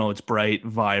phenomenal. It's bright,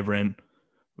 vibrant,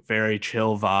 very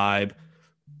chill vibe.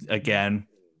 Again,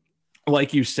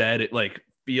 like you said, it like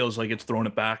feels like it's throwing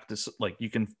it back. This like you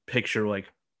can picture like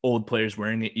old players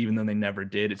wearing it, even though they never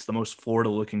did. It's the most Florida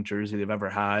looking jersey they've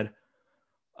ever had.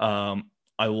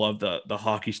 I love the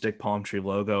hockey stick palm tree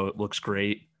logo. It looks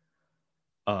great.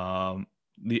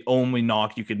 The only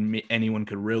knock anyone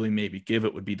could really maybe give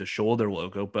it would be the shoulder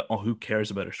logo, but who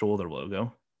cares about a shoulder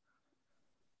logo?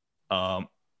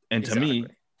 And to me,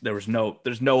 there's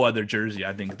no other jersey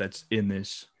I think that's in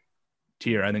this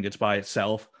tier. I think it's by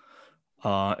itself,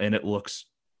 and it looks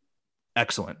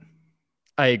excellent.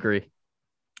 I agree.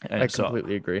 And I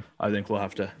completely agree. I think we'll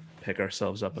have to pick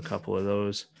ourselves up a couple of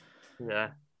those. Yeah.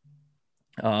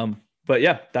 But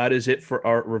yeah, that is it for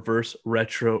our reverse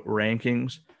retro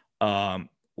rankings.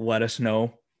 Let us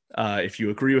know if you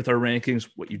agree with our rankings,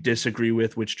 what you disagree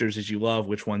with, which jerseys you love,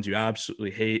 which ones you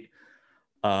absolutely hate.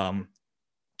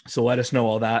 So let us know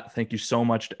all that. Thank you so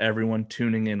much to everyone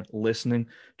tuning in, listening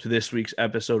to this week's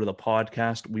episode of the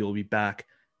podcast. We will be back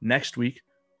next week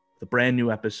with a brand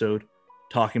new episode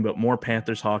talking about more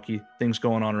Panthers hockey, things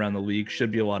going on around the league.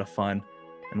 Should be a lot of fun,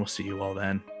 and we'll see you all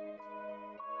then.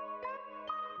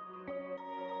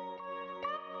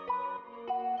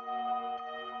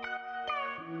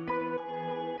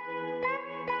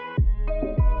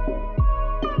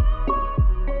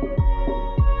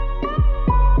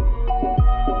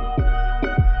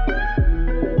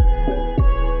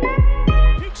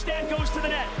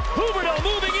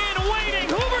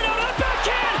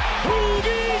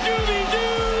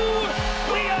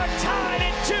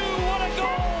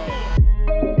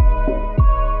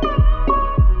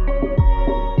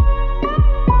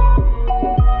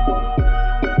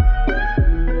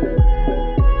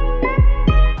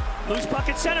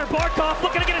 Center, Barkov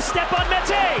looking to get a step on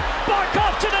Mete.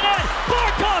 Barkov to the net.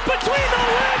 Barkov between the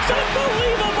legs.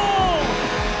 Unbelievable.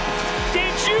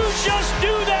 Did you just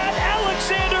do that,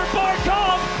 Alexander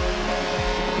Barkov?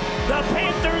 The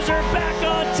Panthers are back on